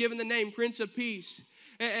was given the name Prince of Peace.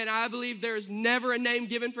 And I believe there is never a name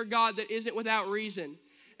given for God that isn't without reason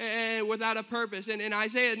and without a purpose. And in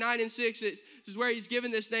Isaiah 9:6, this is where he's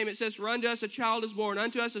given this name. It says, for unto us a child is born,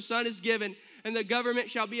 unto us a son is given, and the government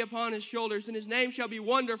shall be upon his shoulders. And his name shall be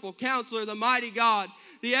Wonderful, Counselor, the Mighty God,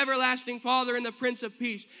 the Everlasting Father, and the Prince of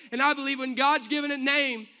Peace. And I believe when God's given a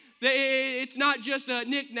name, it's not just a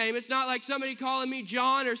nickname. It's not like somebody calling me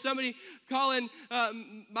John or somebody calling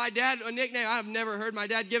my dad a nickname. I've never heard my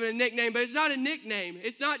dad given a nickname, but it's not a nickname.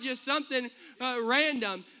 It's not just something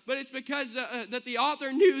random, but it's because that the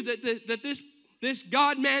author knew that this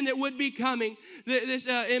God-man that would be coming, this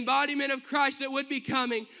embodiment of Christ that would be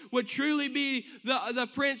coming, would truly be the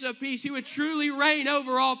Prince of Peace. He would truly reign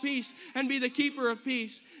over all peace and be the keeper of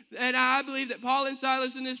peace. And I believe that Paul and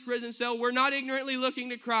Silas in this prison cell were not ignorantly looking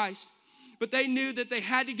to Christ, but they knew that they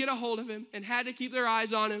had to get a hold of him and had to keep their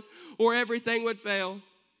eyes on him or everything would fail.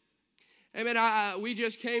 Amen. We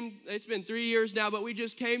just came, it's been 3 years now, but we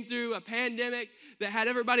just came through a pandemic that had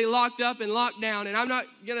everybody locked up and locked down. And I'm not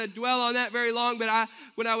going to dwell on that very long, but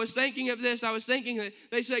when I was thinking of this, I was thinking that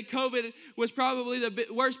they say COVID was probably the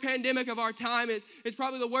worst pandemic of our time. It's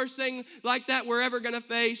probably the worst thing like that we're ever going to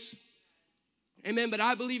face. Amen. But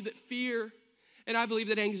I believe that fear and I believe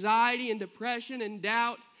that anxiety and depression and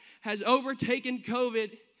doubt has overtaken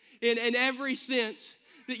COVID in every sense.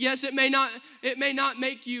 That yes, it may not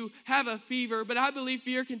make you have a fever, but I believe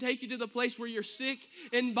fear can take you to the place where you're sick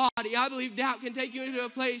in body. I believe doubt can take you into a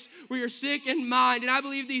place where you're sick in mind. And I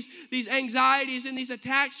believe these anxieties and these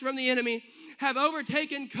attacks from the enemy have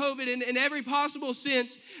overtaken COVID in every possible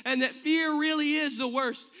sense, and that fear really is the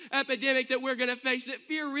worst epidemic that we're going to face, that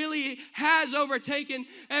fear really has overtaken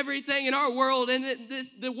everything in our world, and that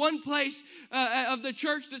the one place of the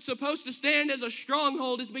church that's supposed to stand as a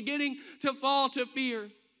stronghold is beginning to fall to fear.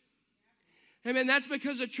 Amen. That's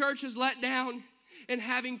because the church is let down in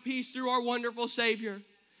having peace through our wonderful Savior.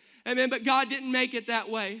 Amen. But God didn't make it that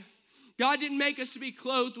way. God didn't make us to be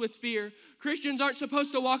clothed with fear. Christians aren't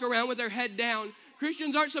supposed to walk around with their head down.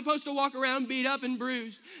 Christians aren't supposed to walk around beat up and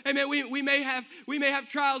bruised. Amen. We may have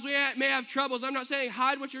trials. We may have troubles. I'm not saying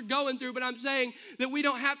hide what you're going through, but I'm saying that we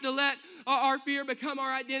don't have to let our fear become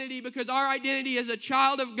our identity, because our identity as a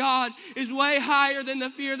child of God is way higher than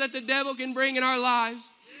the fear that the devil can bring in our lives.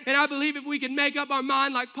 And I believe if we can make up our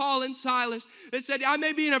mind like Paul and Silas that said, I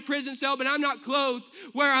may be in a prison cell, but I'm not clothed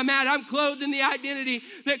where I'm at. I'm clothed in the identity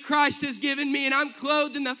that Christ has given me. And I'm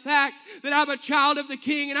clothed in the fact that I'm a child of the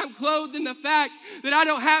King. And I'm clothed in the fact that I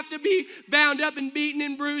don't have to be bound up and beaten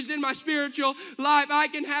and bruised in my spiritual life. I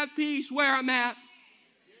can have peace where I'm at.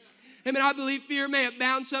 Amen. I believe fear may have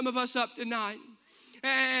bound some of us up tonight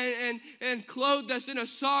and clothed us in a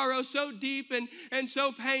sorrow so deep and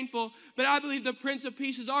so painful. But I believe the Prince of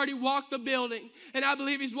Peace has already walked the building, and I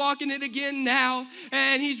believe he's walking it again now,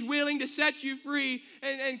 and he's willing to set you free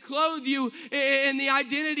and clothe you in the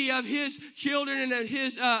identity of his children and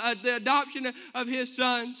his the adoption of his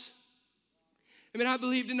sons. I mean, I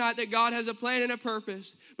believe tonight that God has a plan and a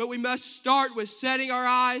purpose, but we must start with setting our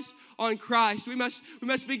eyes on Christ. We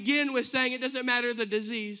must begin with saying it doesn't matter the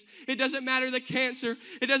disease. It doesn't matter the cancer.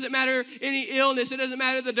 It doesn't matter any illness. It doesn't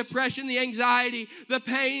matter the depression, the anxiety, the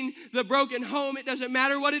pain, the broken home. It doesn't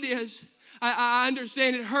matter what it is. I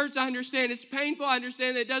understand it hurts. I understand it's painful. I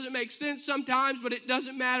understand that it doesn't make sense sometimes, but it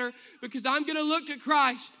doesn't matter, because I'm going to look to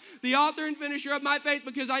Christ, the author and finisher of my faith,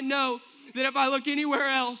 because I know that if I look anywhere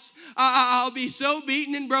else, I'll be so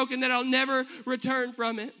beaten and broken that I'll never return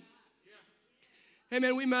from it.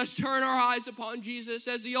 Amen. We must turn our eyes upon Jesus.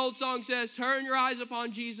 As the old song says, turn your eyes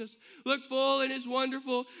upon Jesus. Look full in his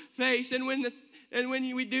wonderful face. And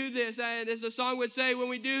when we do this, and as the song would say, when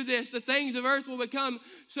we do this, the things of earth will become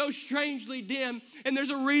so strangely dim. And there's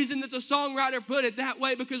a reason that the songwriter put it that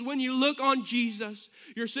way, because when you look on Jesus,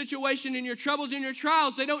 your situation and your troubles and your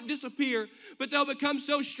trials, they don't disappear, but they'll become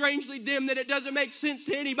so strangely dim that it doesn't make sense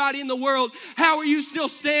to anybody in the world. How are you still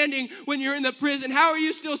standing when you're in the prison? How are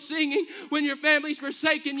you still singing when your family's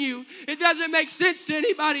forsaken you? It doesn't make sense to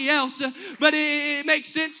anybody else, but it makes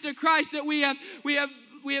sense to Christ that we have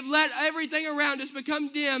let everything around us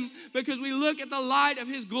become dim because we look at the light of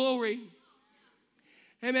his glory.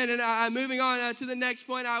 Amen. And moving on to the next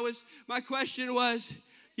point, my question was,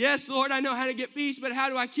 yes, Lord, I know how to get peace, but how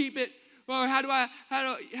do I keep it? Or how do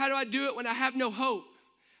I do it when I have no hope?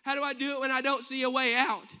 How do I do it when I don't see a way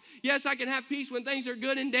out? Yes, I can have peace when things are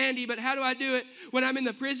good and dandy, but how do I do it when I'm in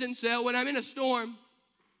the prison cell, when I'm in a storm?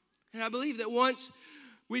 And I believe that once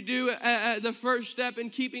we do the first step in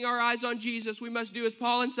keeping our eyes on Jesus, we must do as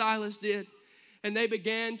Paul and Silas did, and they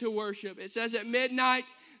began to worship. It says at midnight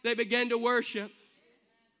they began to worship.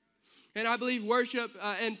 And I believe worship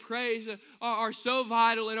and praise are so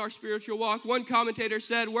vital in our spiritual walk. One commentator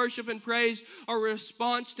said, worship and praise are a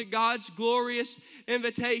response to God's glorious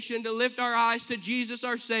invitation to lift our eyes to Jesus,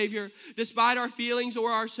 our Savior, despite our feelings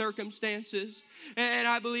or our circumstances. And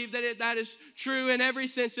I believe that that is true in every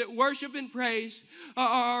sense, that worship and praise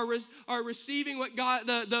are receiving what God,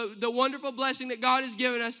 the wonderful blessing that God has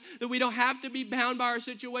given us, that we don't have to be bound by our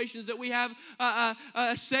situations, that we have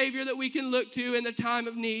a Savior that we can look to in the time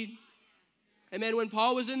of need. Amen. When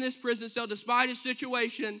Paul was in this prison cell, despite his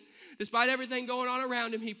situation, despite everything going on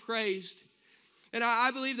around him, he praised. And I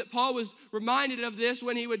believe that Paul was reminded of this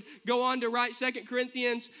when he would go on to write 2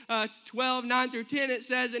 Corinthians 12, 9 through 10. It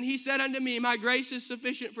says, and he said unto me, my grace is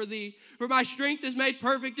sufficient for thee, for my strength is made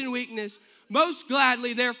perfect in weakness. Most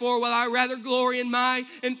gladly, therefore, will I rather glory in my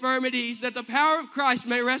infirmities, that the power of Christ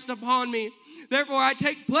may rest upon me. Therefore, I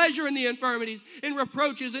take pleasure in the infirmities, in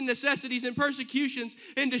reproaches, in necessities, in persecutions,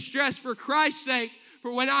 in distress for Christ's sake.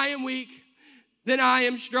 For when I am weak, then I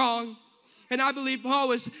am strong. And I believe Paul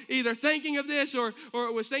was either thinking of this or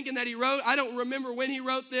was thinking that he wrote. I don't remember when he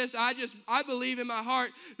wrote this. I believe in my heart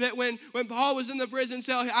that when Paul was in the prison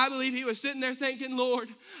cell, I believe he was sitting there thinking, Lord,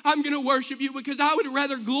 I'm going to worship you because I would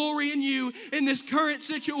rather glory in you in this current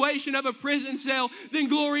situation of a prison cell than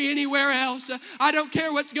glory anywhere else. I don't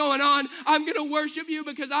care what's going on. I'm going to worship you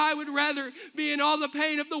because I would rather be in all the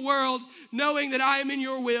pain of the world knowing that I am in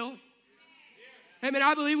your will. Amen.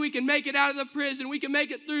 I believe we can make it out of the prison. We can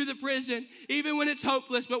make it through the prison, even when it's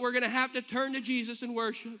hopeless, but we're going to have to turn to Jesus and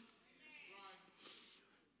worship.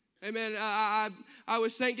 Amen. I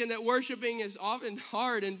was thinking that worshiping is often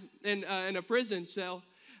hard in a prison cell.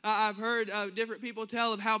 I've heard different people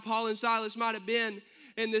tell of how Paul and Silas might have been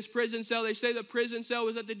in this prison cell. They say the prison cell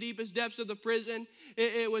was at the deepest depths of the prison.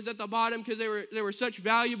 It was at the bottom because they were such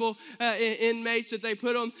valuable inmates that they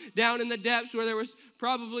put them down in the depths where there was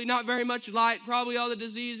probably not very much light. Probably all the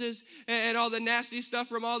diseases and all the nasty stuff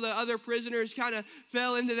from all the other prisoners kind of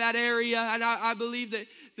fell into that area. And I believe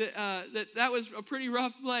that was a pretty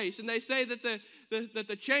rough place. And they say that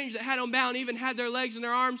the chains that had them bound even had their legs and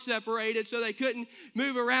their arms separated so they couldn't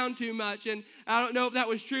move around too much. And I don't know if that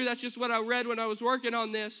was true. That's just what I read when I was working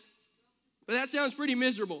on this. But that sounds pretty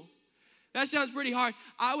miserable. That sounds pretty hard.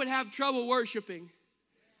 I would have trouble worshiping.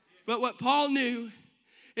 But what Paul knew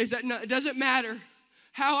is that it doesn't matter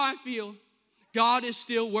how I feel. God is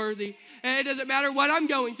still worthy. And it doesn't matter what I'm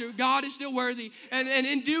going through. God is still worthy. And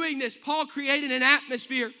in doing this, Paul created an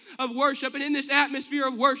atmosphere of worship. And in this atmosphere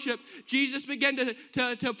of worship, Jesus began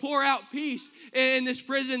to pour out peace in this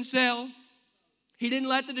prison cell. He didn't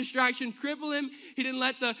let the distraction cripple him. He didn't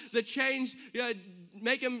let the chains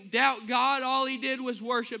make him doubt God. All he did was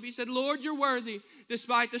worship. He said, Lord, you're worthy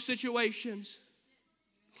despite the situations.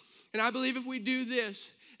 And I believe if we do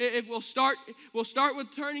this, if we'll start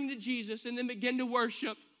with turning to Jesus and then begin to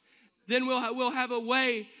worship, then we'll have a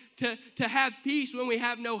way to have peace when we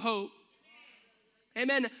have no hope.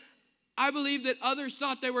 Amen. I believe that others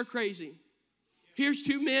thought they were crazy. Here's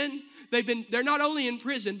two men. They're not only in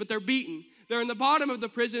prison, but they're beaten. They're in the bottom of the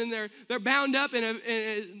prison, and they're bound up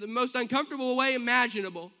in the most uncomfortable way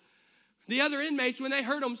imaginable. The other inmates, when they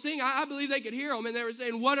heard them sing, I believe they could hear them, and they were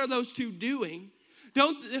saying, what are those two doing?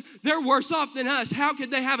 They're worse off than us. How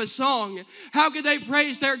could they have a song? How could they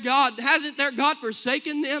praise their God? Hasn't their God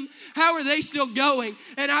forsaken them? How are they still going?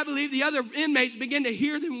 And I believe the other inmates began to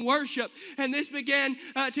hear them worship. And this began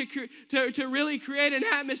to really create an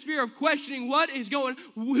atmosphere of questioning what is going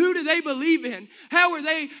on. Who do they believe in? How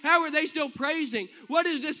are they still praising? What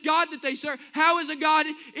is this God that they serve? How is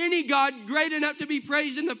any God great enough to be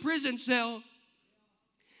praised in the prison cell?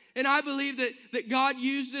 And I believe that God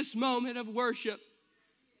used this moment of worship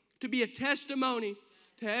to be a testimony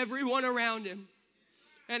to everyone around him.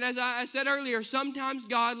 And as I said earlier, sometimes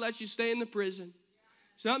God lets you stay in the prison.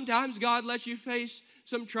 Sometimes God lets you face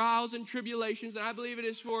some trials and tribulations. And I believe it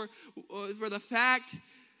is for the fact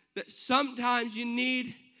that sometimes you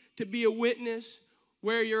need to be a witness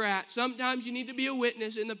where you're at. Sometimes you need to be a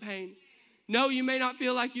witness in the pain. No, you may not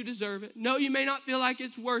feel like you deserve it. No, you may not feel like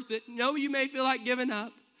it's worth it. No, you may feel like giving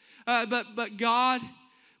up. But God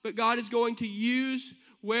is going to use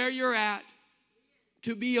where you're at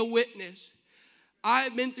to be a witness.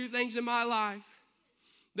 I've been through things in my life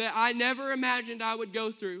that I never imagined I would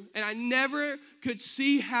go through, and I never could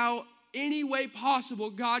see how any way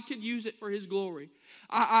possible God could use it for his glory.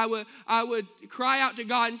 I would cry out to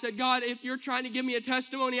God and say, God, if you're trying to give me a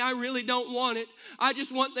testimony, I really don't want it. I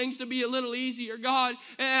just want things to be a little easier, God.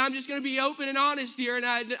 And I'm just going to be open and honest here. And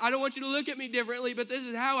I don't want you to look at me differently, but this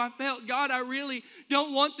is how I felt. God, I really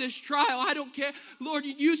don't want this trial. I don't care. Lord,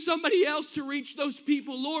 use somebody else to reach those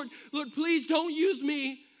people. Lord, please don't use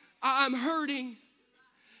me. I'm hurting.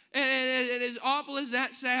 And as awful as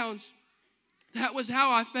that sounds, that was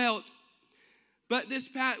how I felt. But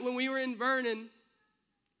when we were in Vernon,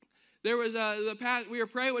 there was we were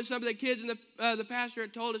praying with some of the kids, and the pastor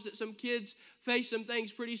had told us that some kids faced some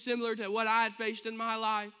things pretty similar to what I had faced in my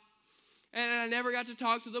life. And I never got to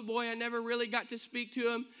talk to the boy. I never really got to speak to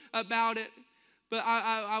him about it. But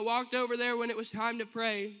I walked over there when it was time to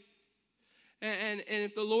pray. And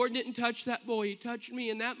if the Lord didn't touch that boy, he touched me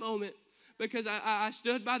in that moment. Because I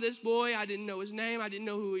stood by this boy. I didn't know his name. I didn't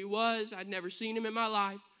know who he was. I'd never seen him in my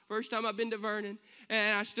life. First time I've been to Vernon.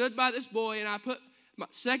 And I stood by this boy, and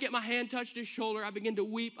my hand touched his shoulder, I began to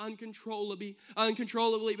weep uncontrollably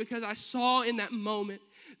because I saw in that moment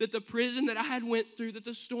that the prison that I had went through, that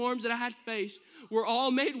the storms that I had faced were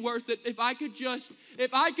all made worth it if I could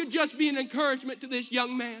just be an encouragement to this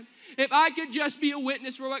young man. If I could just be a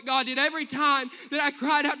witness for what God did. Every time that I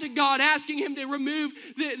cried out to God, asking him to remove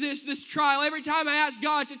this trial, every time I asked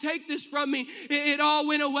God to take this from me, it all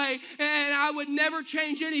went away. And I would never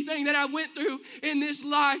change anything that I went through in this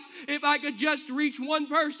life if I could just reach one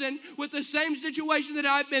person with the same situation that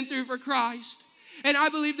I've been through for Christ. And I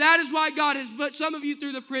believe that is why God has put some of you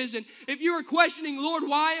through the prison. If you are questioning, Lord,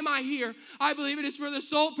 why am I here? I believe it is for the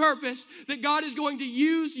sole purpose that God is going to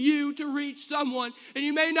use you to reach someone. And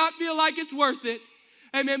you may not feel like it's worth it.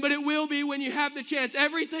 Amen. But it will be when you have the chance.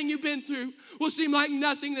 Everything you've been through will seem like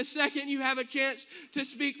nothing the second you have a chance to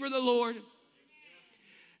speak for the Lord.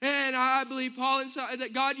 And I believe that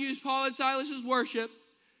God used Paul and Silas's worship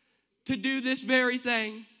to do this very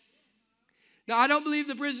thing. Now, I don't believe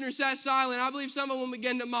the prisoners sat silent. I believe some of them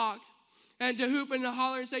began to mock and to hoop and to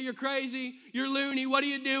holler and say, you're crazy, you're loony, what are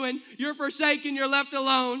you doing? You're forsaken, you're left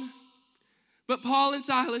alone. But Paul and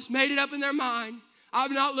Silas made it up in their mind,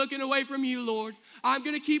 I'm not looking away from you, Lord. I'm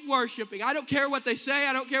going to keep worshiping. I don't care what they say.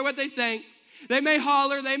 I don't care what they think. They may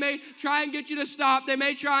holler. They may try and get you to stop. They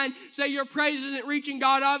may try and say your praise isn't reaching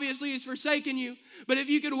God. Obviously, He's forsaken you. But if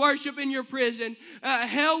you can worship in your prison,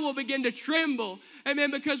 hell will begin to tremble.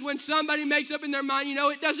 Amen. Because when somebody makes up in their mind,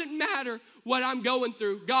 it doesn't matter what I'm going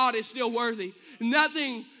through. God is still worthy.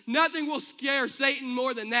 Nothing will scare Satan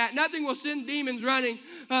more than that. Nothing will send demons running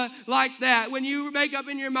like that. When you make up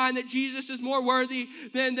in your mind that Jesus is more worthy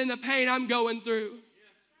than the pain I'm going through.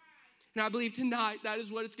 And I believe tonight that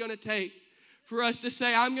is what it's going to take for us to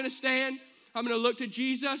say, I'm going to stand, I'm going to look to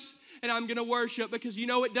Jesus, and I'm going to worship, because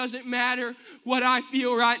it doesn't matter what I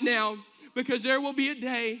feel right now, because there will be a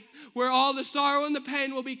day where all the sorrow and the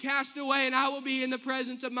pain will be cast away and I will be in the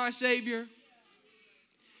presence of my Savior.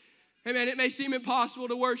 Amen. It may seem impossible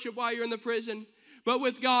to worship while you're in the prison, but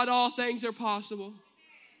with God all things are possible.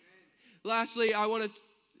 Lastly, I want to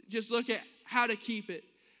just look at how to keep it.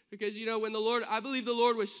 Because, when I believe the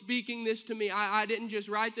Lord was speaking this to me. I didn't just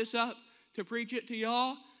write this up to preach it to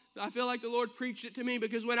y'all. I feel like the Lord preached it to me,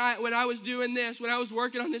 because when I was doing this, when I was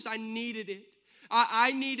working on this, I needed it.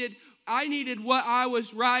 I needed what I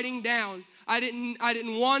was writing down. I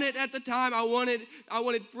didn't want it at the time. I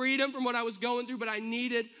wanted freedom from what I was going through, but I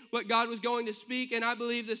needed what God was going to speak. And I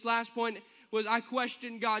believe this last point was, I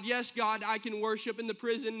questioned God. Yes, God, I can worship in the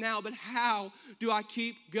prison now, but how do I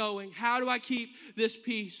keep going? How do I keep this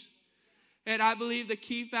peace? And I believe the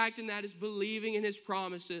key fact in that is believing in His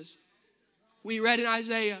promises. We read in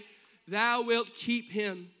Isaiah, thou wilt keep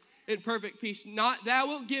him in perfect peace. Not thou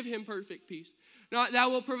wilt give him perfect peace. Not thou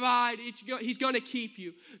will provide. He's going to keep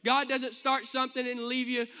you. God doesn't start something and leave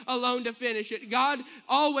you alone to finish it. God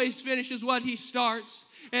always finishes what He starts.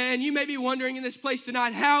 And you may be wondering in this place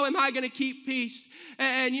tonight, how am I going to keep peace?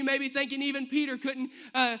 And you may be thinking even Peter couldn't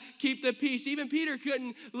keep the peace. Even Peter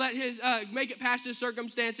couldn't let make it past his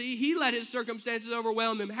circumstances. He let his circumstances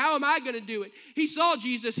overwhelm him. How am I going to do it? He saw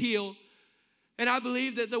Jesus heal. And I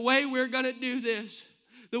believe that the way we're going to do this,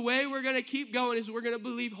 the way we're going to keep going, is we're going to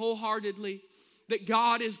believe wholeheartedly that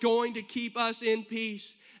God is going to keep us in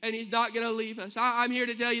peace. And He's not going to leave us. I'm here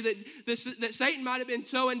to tell you that Satan might have been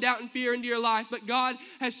sowing doubt and fear into your life, but God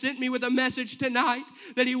has sent me with a message tonight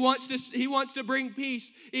that He wants to bring peace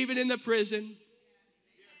even in the prison.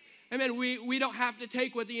 Amen. We don't have to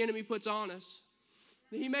take what the enemy puts on us.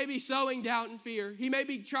 He may be sowing doubt and fear. He may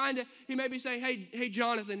be saying, hey,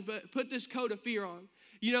 Jonathan, but put this coat of fear on.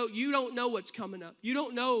 You don't know what's coming up. You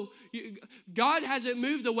don't know. God hasn't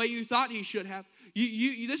moved the way you thought He should have.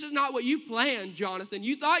 This is not what you planned, Jonathan.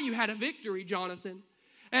 You thought you had a victory, Jonathan.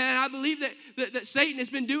 And I believe that Satan has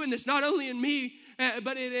been doing this not only in me,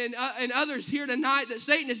 but in others here tonight, that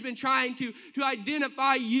Satan has been trying to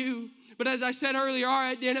identify you. But as I said earlier,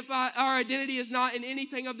 our identity is not in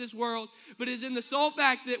anything of this world, but is in the sole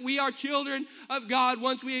fact that we are children of God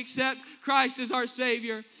once we accept Christ as our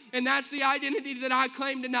Savior. And that's the identity that I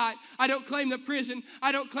claim tonight. I don't claim the prison.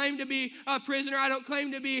 I don't claim to be a prisoner. I don't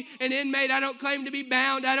claim to be an inmate. I don't claim to be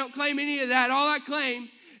bound. I don't claim any of that. All I claim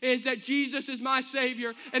is that Jesus is my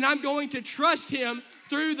Savior, and I'm going to trust Him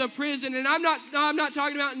through the prison. And I'm not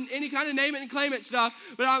talking about any kind of name it and claim it stuff,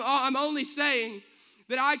 but I'm only saying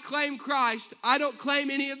that I claim Christ. I don't claim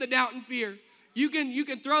any of the doubt and fear. You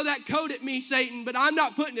can throw that coat at me, Satan, but I'm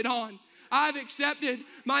not putting it on. I've accepted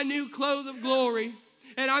my new clothes of glory,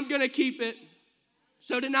 and I'm going to keep it.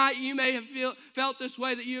 So tonight you may have felt this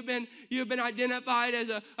way, that you have been identified as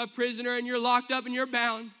a prisoner, and you're locked up and you're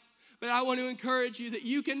bound. But I want to encourage you that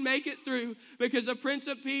you can make it through, because the Prince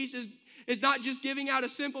of Peace is not just giving out a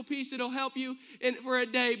simple peace that'll help you for a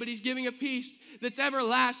day, but He's giving a peace that's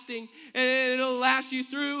everlasting, and it'll last you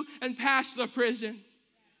through and past the prison.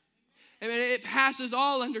 I mean, it passes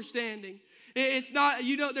all understanding. It's not,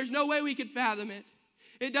 there's no way we could fathom it.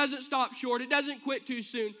 It doesn't stop short. It doesn't quit too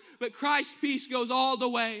soon. But Christ's peace goes all the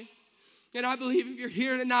way. And I believe if you're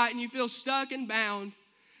here tonight and you feel stuck and bound,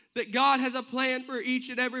 that God has a plan for each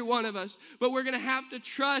and every one of us. But we're going to have to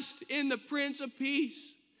trust in the Prince of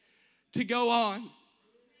Peace to go on.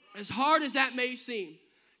 As hard as that may seem,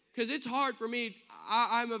 because it's hard for me.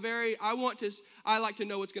 I like to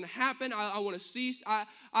know what's going to happen. I want to cease. I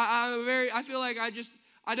feel like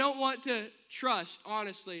I don't want to trust,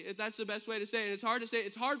 honestly, if that's the best way to say it. It's hard to say.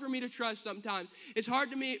 It's hard for me to trust sometimes. It's hard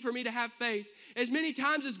for me to have faith. As many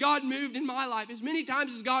times as God moved in my life, as many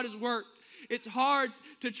times as God has worked, it's hard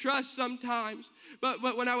to trust sometimes. But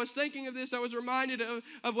when I was thinking of this, I was reminded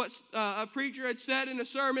of what a preacher had said in a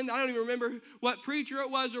sermon. I don't even remember what preacher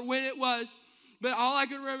it was or when it was. But all I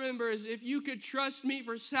can remember is, if you could trust me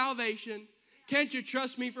for salvation, can't you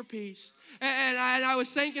trust me for peace? And I was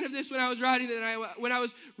thinking of this when I was writing that. When I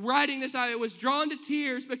was writing this, I was drawn to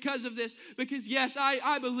tears because of this. Because yes,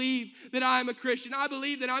 I believe that I am a Christian. I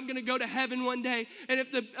believe that I'm going to go to heaven one day. And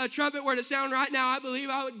if the trumpet were to sound right now, I believe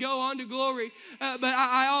I would go on to glory. But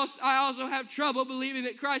I also have trouble believing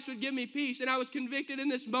that Christ would give me peace. And I was convicted in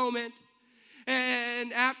this moment.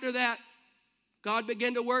 And after that, God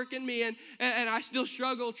began to work in me. And I still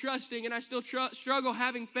struggle trusting. And I still struggle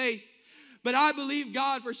having faith. But I believe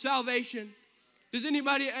God for salvation. Does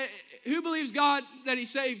anybody, who believes God that he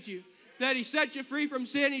saved you? That he set you free from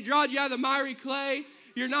sin? He drawed you out of the miry clay.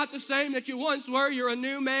 You're not the same that you once were. You're a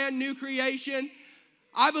new man, new creation.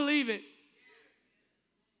 I believe it.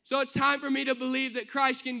 So it's time for me to believe that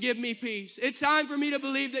Christ can give me peace. It's time for me to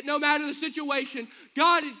believe that no matter the situation,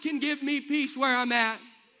 God can give me peace where I'm at.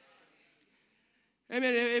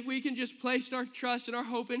 Amen. If we can just place our trust and our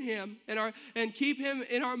hope in him and keep him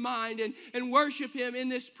in our mind and worship him in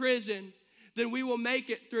this prison, then we will make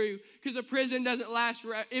it through. Because a prison doesn't last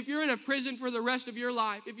forever. If you're in a prison for the rest of your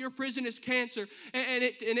life, if your prison is cancer and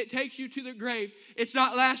it takes you to the grave, it's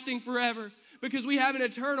not lasting forever. Because we have an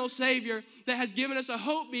eternal Savior that has given us a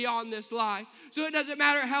hope beyond this life. So it doesn't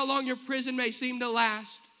matter how long your prison may seem to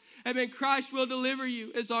last. Amen. Christ will deliver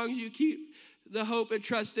you as long as you keep the hope and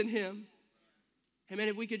trust in him. Amen.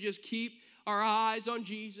 If we could just keep our eyes on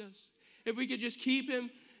Jesus, if we could just keep him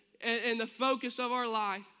in the focus of our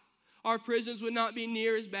life, our prisons would not be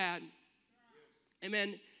near as bad.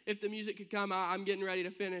 Amen. If the music could come, I'm getting ready to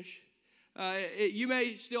finish. You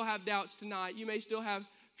may still have doubts tonight. You may still have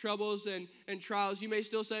troubles and trials. You may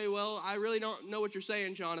still say, well, I really don't know what you're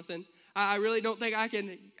saying, Jonathan. I really don't think I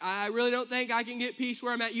can get peace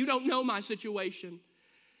where I'm at. You don't know my situation.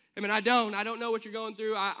 I mean, I don't know what you're going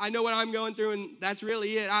through. I know what I'm going through, and that's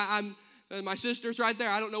really it. My sister's right there.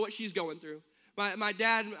 I don't know what she's going through. My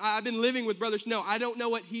dad, I've been living with Brother Snow. I don't know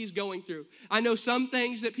what he's going through. I know some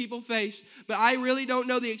things that people face, but I really don't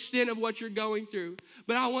know the extent of what you're going through.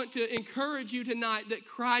 But I want to encourage you tonight that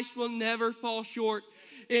Christ will never fall short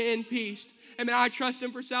in peace. I mean, I trust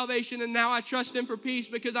him for salvation, and now I trust him for peace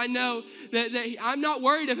because I know that I'm not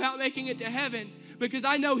worried about making it to heaven. Because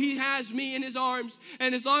I know he has me in his arms.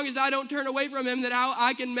 And as long as I don't turn away from him, that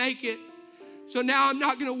I can make it. So now I'm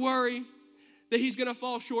not going to worry that he's going to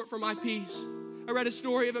fall short for my peace. I read a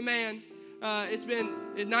story of a man. It's been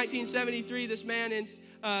in 1973, this man in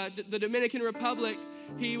the Dominican Republic,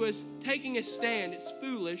 he was taking a stand. It's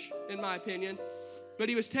foolish, in my opinion. But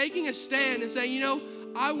he was taking a stand and saying,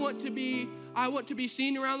 I want to be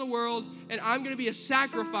seen around the world, and I'm going to be a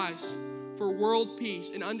sacrifice for world peace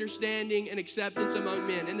and understanding and acceptance among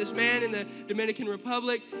men. And this man in the Dominican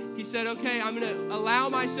Republic, he said, okay, I'm going to allow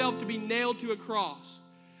myself to be nailed to a cross.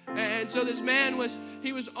 And so this man was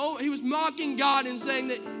mocking God and saying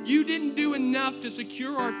that you didn't do enough to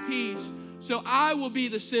secure our peace, so I will be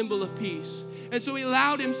the symbol of peace. And so he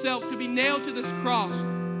allowed himself to be nailed to this cross.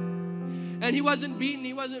 And he wasn't beaten,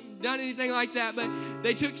 he wasn't done anything like that, but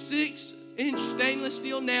they took 6-inch stainless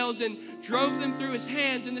steel nails and drove them through his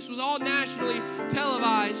hands, and this was all nationally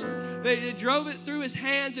televised. They drove it through his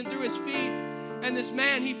hands and through his feet, and this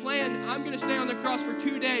man, he planned, I'm going to stay on the cross for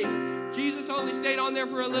 2 days. Jesus only stayed on there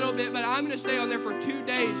for a little bit, but I'm going to stay on there for 2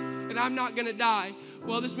 days, and I'm not going to die.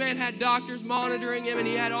 Well, this man had doctors monitoring him, and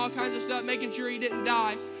he had all kinds of stuff making sure he didn't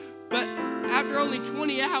die. But after only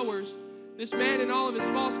 20 hours, this man, in all of his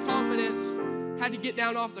false confidence, had to get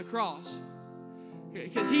down off the cross.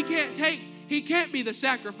 Because he can't be the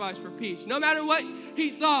sacrifice for peace. No matter what he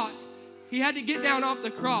thought, he had to get down off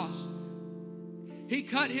the cross. He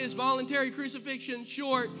cut his voluntary crucifixion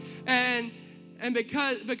short, and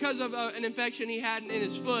because of an infection he had in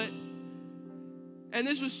his foot. And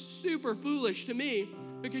this was super foolish to me,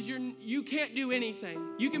 because you can't do anything.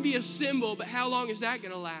 You can be a symbol, but how long is that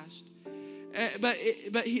going to last?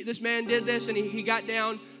 This man did this, and he got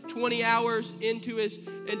down 20 hours into his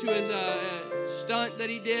stunt that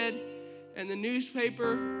he did, and the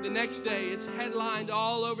newspaper the next day, it's headlined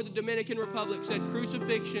all over the Dominican Republic, said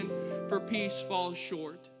crucifixion for peace falls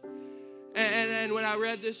short. And when I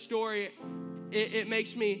read this story, it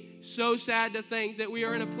makes me so sad to think that we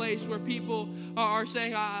are in a place where people are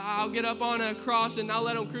saying, I'll get up on a cross and I'll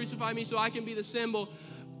let them crucify me so I can be the symbol.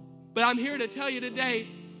 But I'm here to tell you today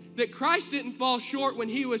that Christ didn't fall short when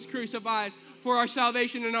he was crucified for our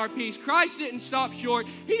salvation and our peace. Christ didn't stop short.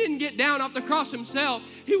 He didn't get down off the cross himself.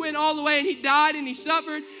 He went all the way, and he died, and he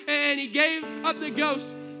suffered, and he gave up the ghost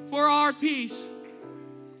for our peace.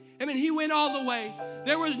 I mean, he went all the way.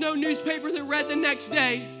 There was no newspaper that read the next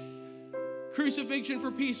day, crucifixion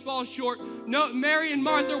for peace falls short. No, Mary and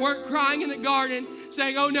Martha weren't crying in the garden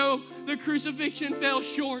saying, oh no, the crucifixion fell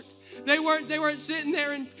short. They weren't sitting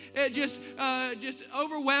there and just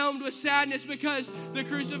overwhelmed with sadness because the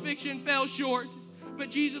crucifixion fell short. But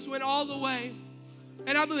Jesus went all the way.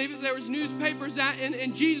 And I believe if there was newspapers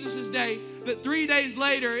in Jesus' day, that 3 days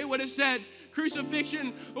later it would have said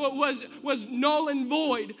crucifixion was null and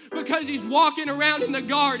void because he's walking around in the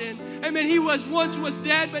garden. Amen. He once was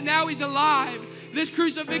dead, but now he's alive. This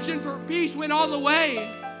crucifixion for peace went all the way.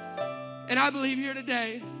 And I believe here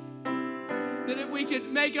today that if we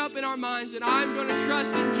could make up in our minds that I'm going to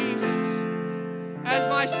trust in Jesus as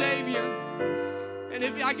my Savior, and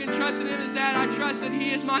if I can trust in Him as that, I trust that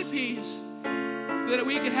He is my peace, that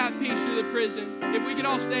we could have peace through the prison. If we could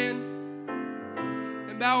all stand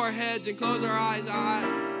and bow our heads and close our eyes,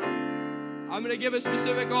 I'm going to give a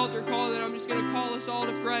specific altar call that I'm just going to call us all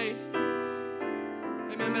to pray.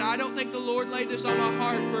 Amen. But I don't think the Lord laid this on my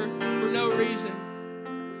heart for no reason.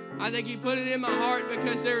 I think He put it in my heart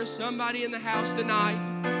because there is somebody in the house tonight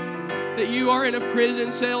that you are in a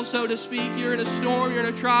prison cell, so to speak. You're in a storm, you're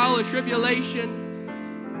in a trial, a tribulation,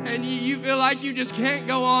 and you feel like you just can't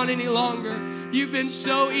go on any longer. You've been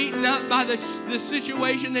so eaten up by the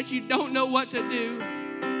situation that you don't know what to do.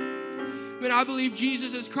 And I believe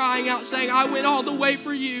Jesus is crying out saying, I went all the way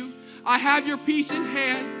for you. I have your peace in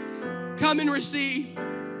hand. Come and receive.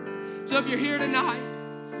 So if you're here tonight,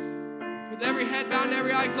 with every head bowed and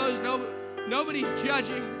every eye closed, nobody's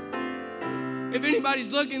judging. If anybody's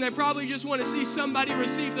looking, they probably just want to see somebody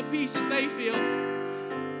receive the peace that they feel.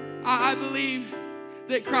 I believe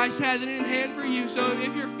that Christ has it in hand for you. So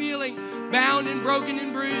if you're feeling bound and broken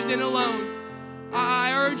and bruised and alone,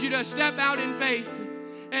 I urge you to step out in faith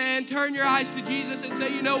and turn your eyes to Jesus and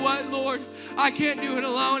say, you know what, Lord, I can't do it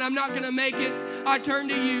alone. I'm not going to make it. I turn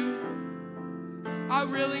to you.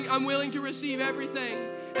 I'm willing to receive everything,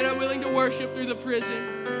 and I'm willing to worship through the prison.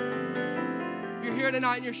 If you're here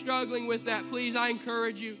tonight and you're struggling with that, please, I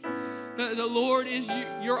encourage you. The Lord is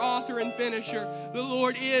your author and finisher. The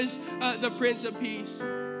Lord is the Prince of Peace.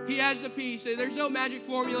 He has the peace. There's no magic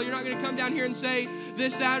formula. You're not going to come down here and say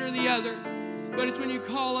this, that, or the other. But it's when you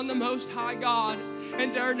call on the Most High God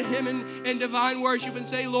and turn to Him in divine worship and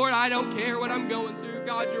say, Lord, I don't care what I'm going through.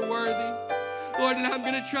 God, you're worthy. Lord, and I'm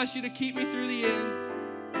going to trust you to keep me through the end.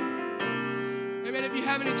 Amen. If you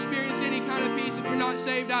haven't experienced any kind of peace, if you're not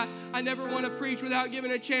saved, I never want to preach without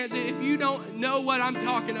giving a chance. If you don't know what I'm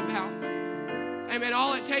talking about, amen,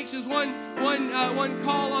 all it takes is one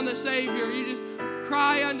call on the Savior. You just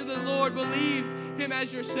cry unto the Lord, believe Him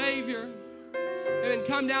as your Savior, and then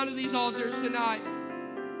come down to these altars tonight.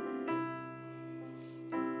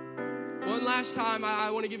 One last time, I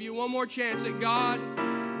want to give you one more chance that God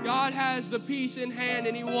has the peace in hand,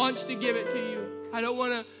 and He wants to give it to you. I don't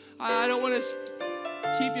want to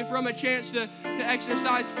keep you from a chance to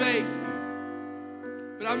exercise faith,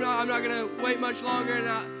 but I'm not going to wait much longer.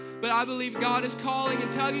 But I believe God is calling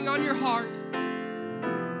and tugging on your heart.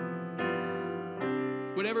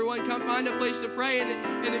 Would everyone come find a place to pray?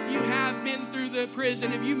 And if you have been through the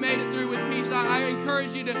prison, if you made it through with peace, I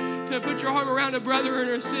encourage you to put your arm around a brother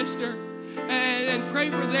or a sister and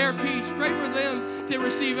pray for their peace. Pray for them to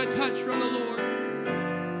receive a touch from the Lord.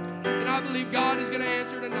 And I believe God is going to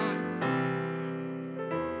answer tonight.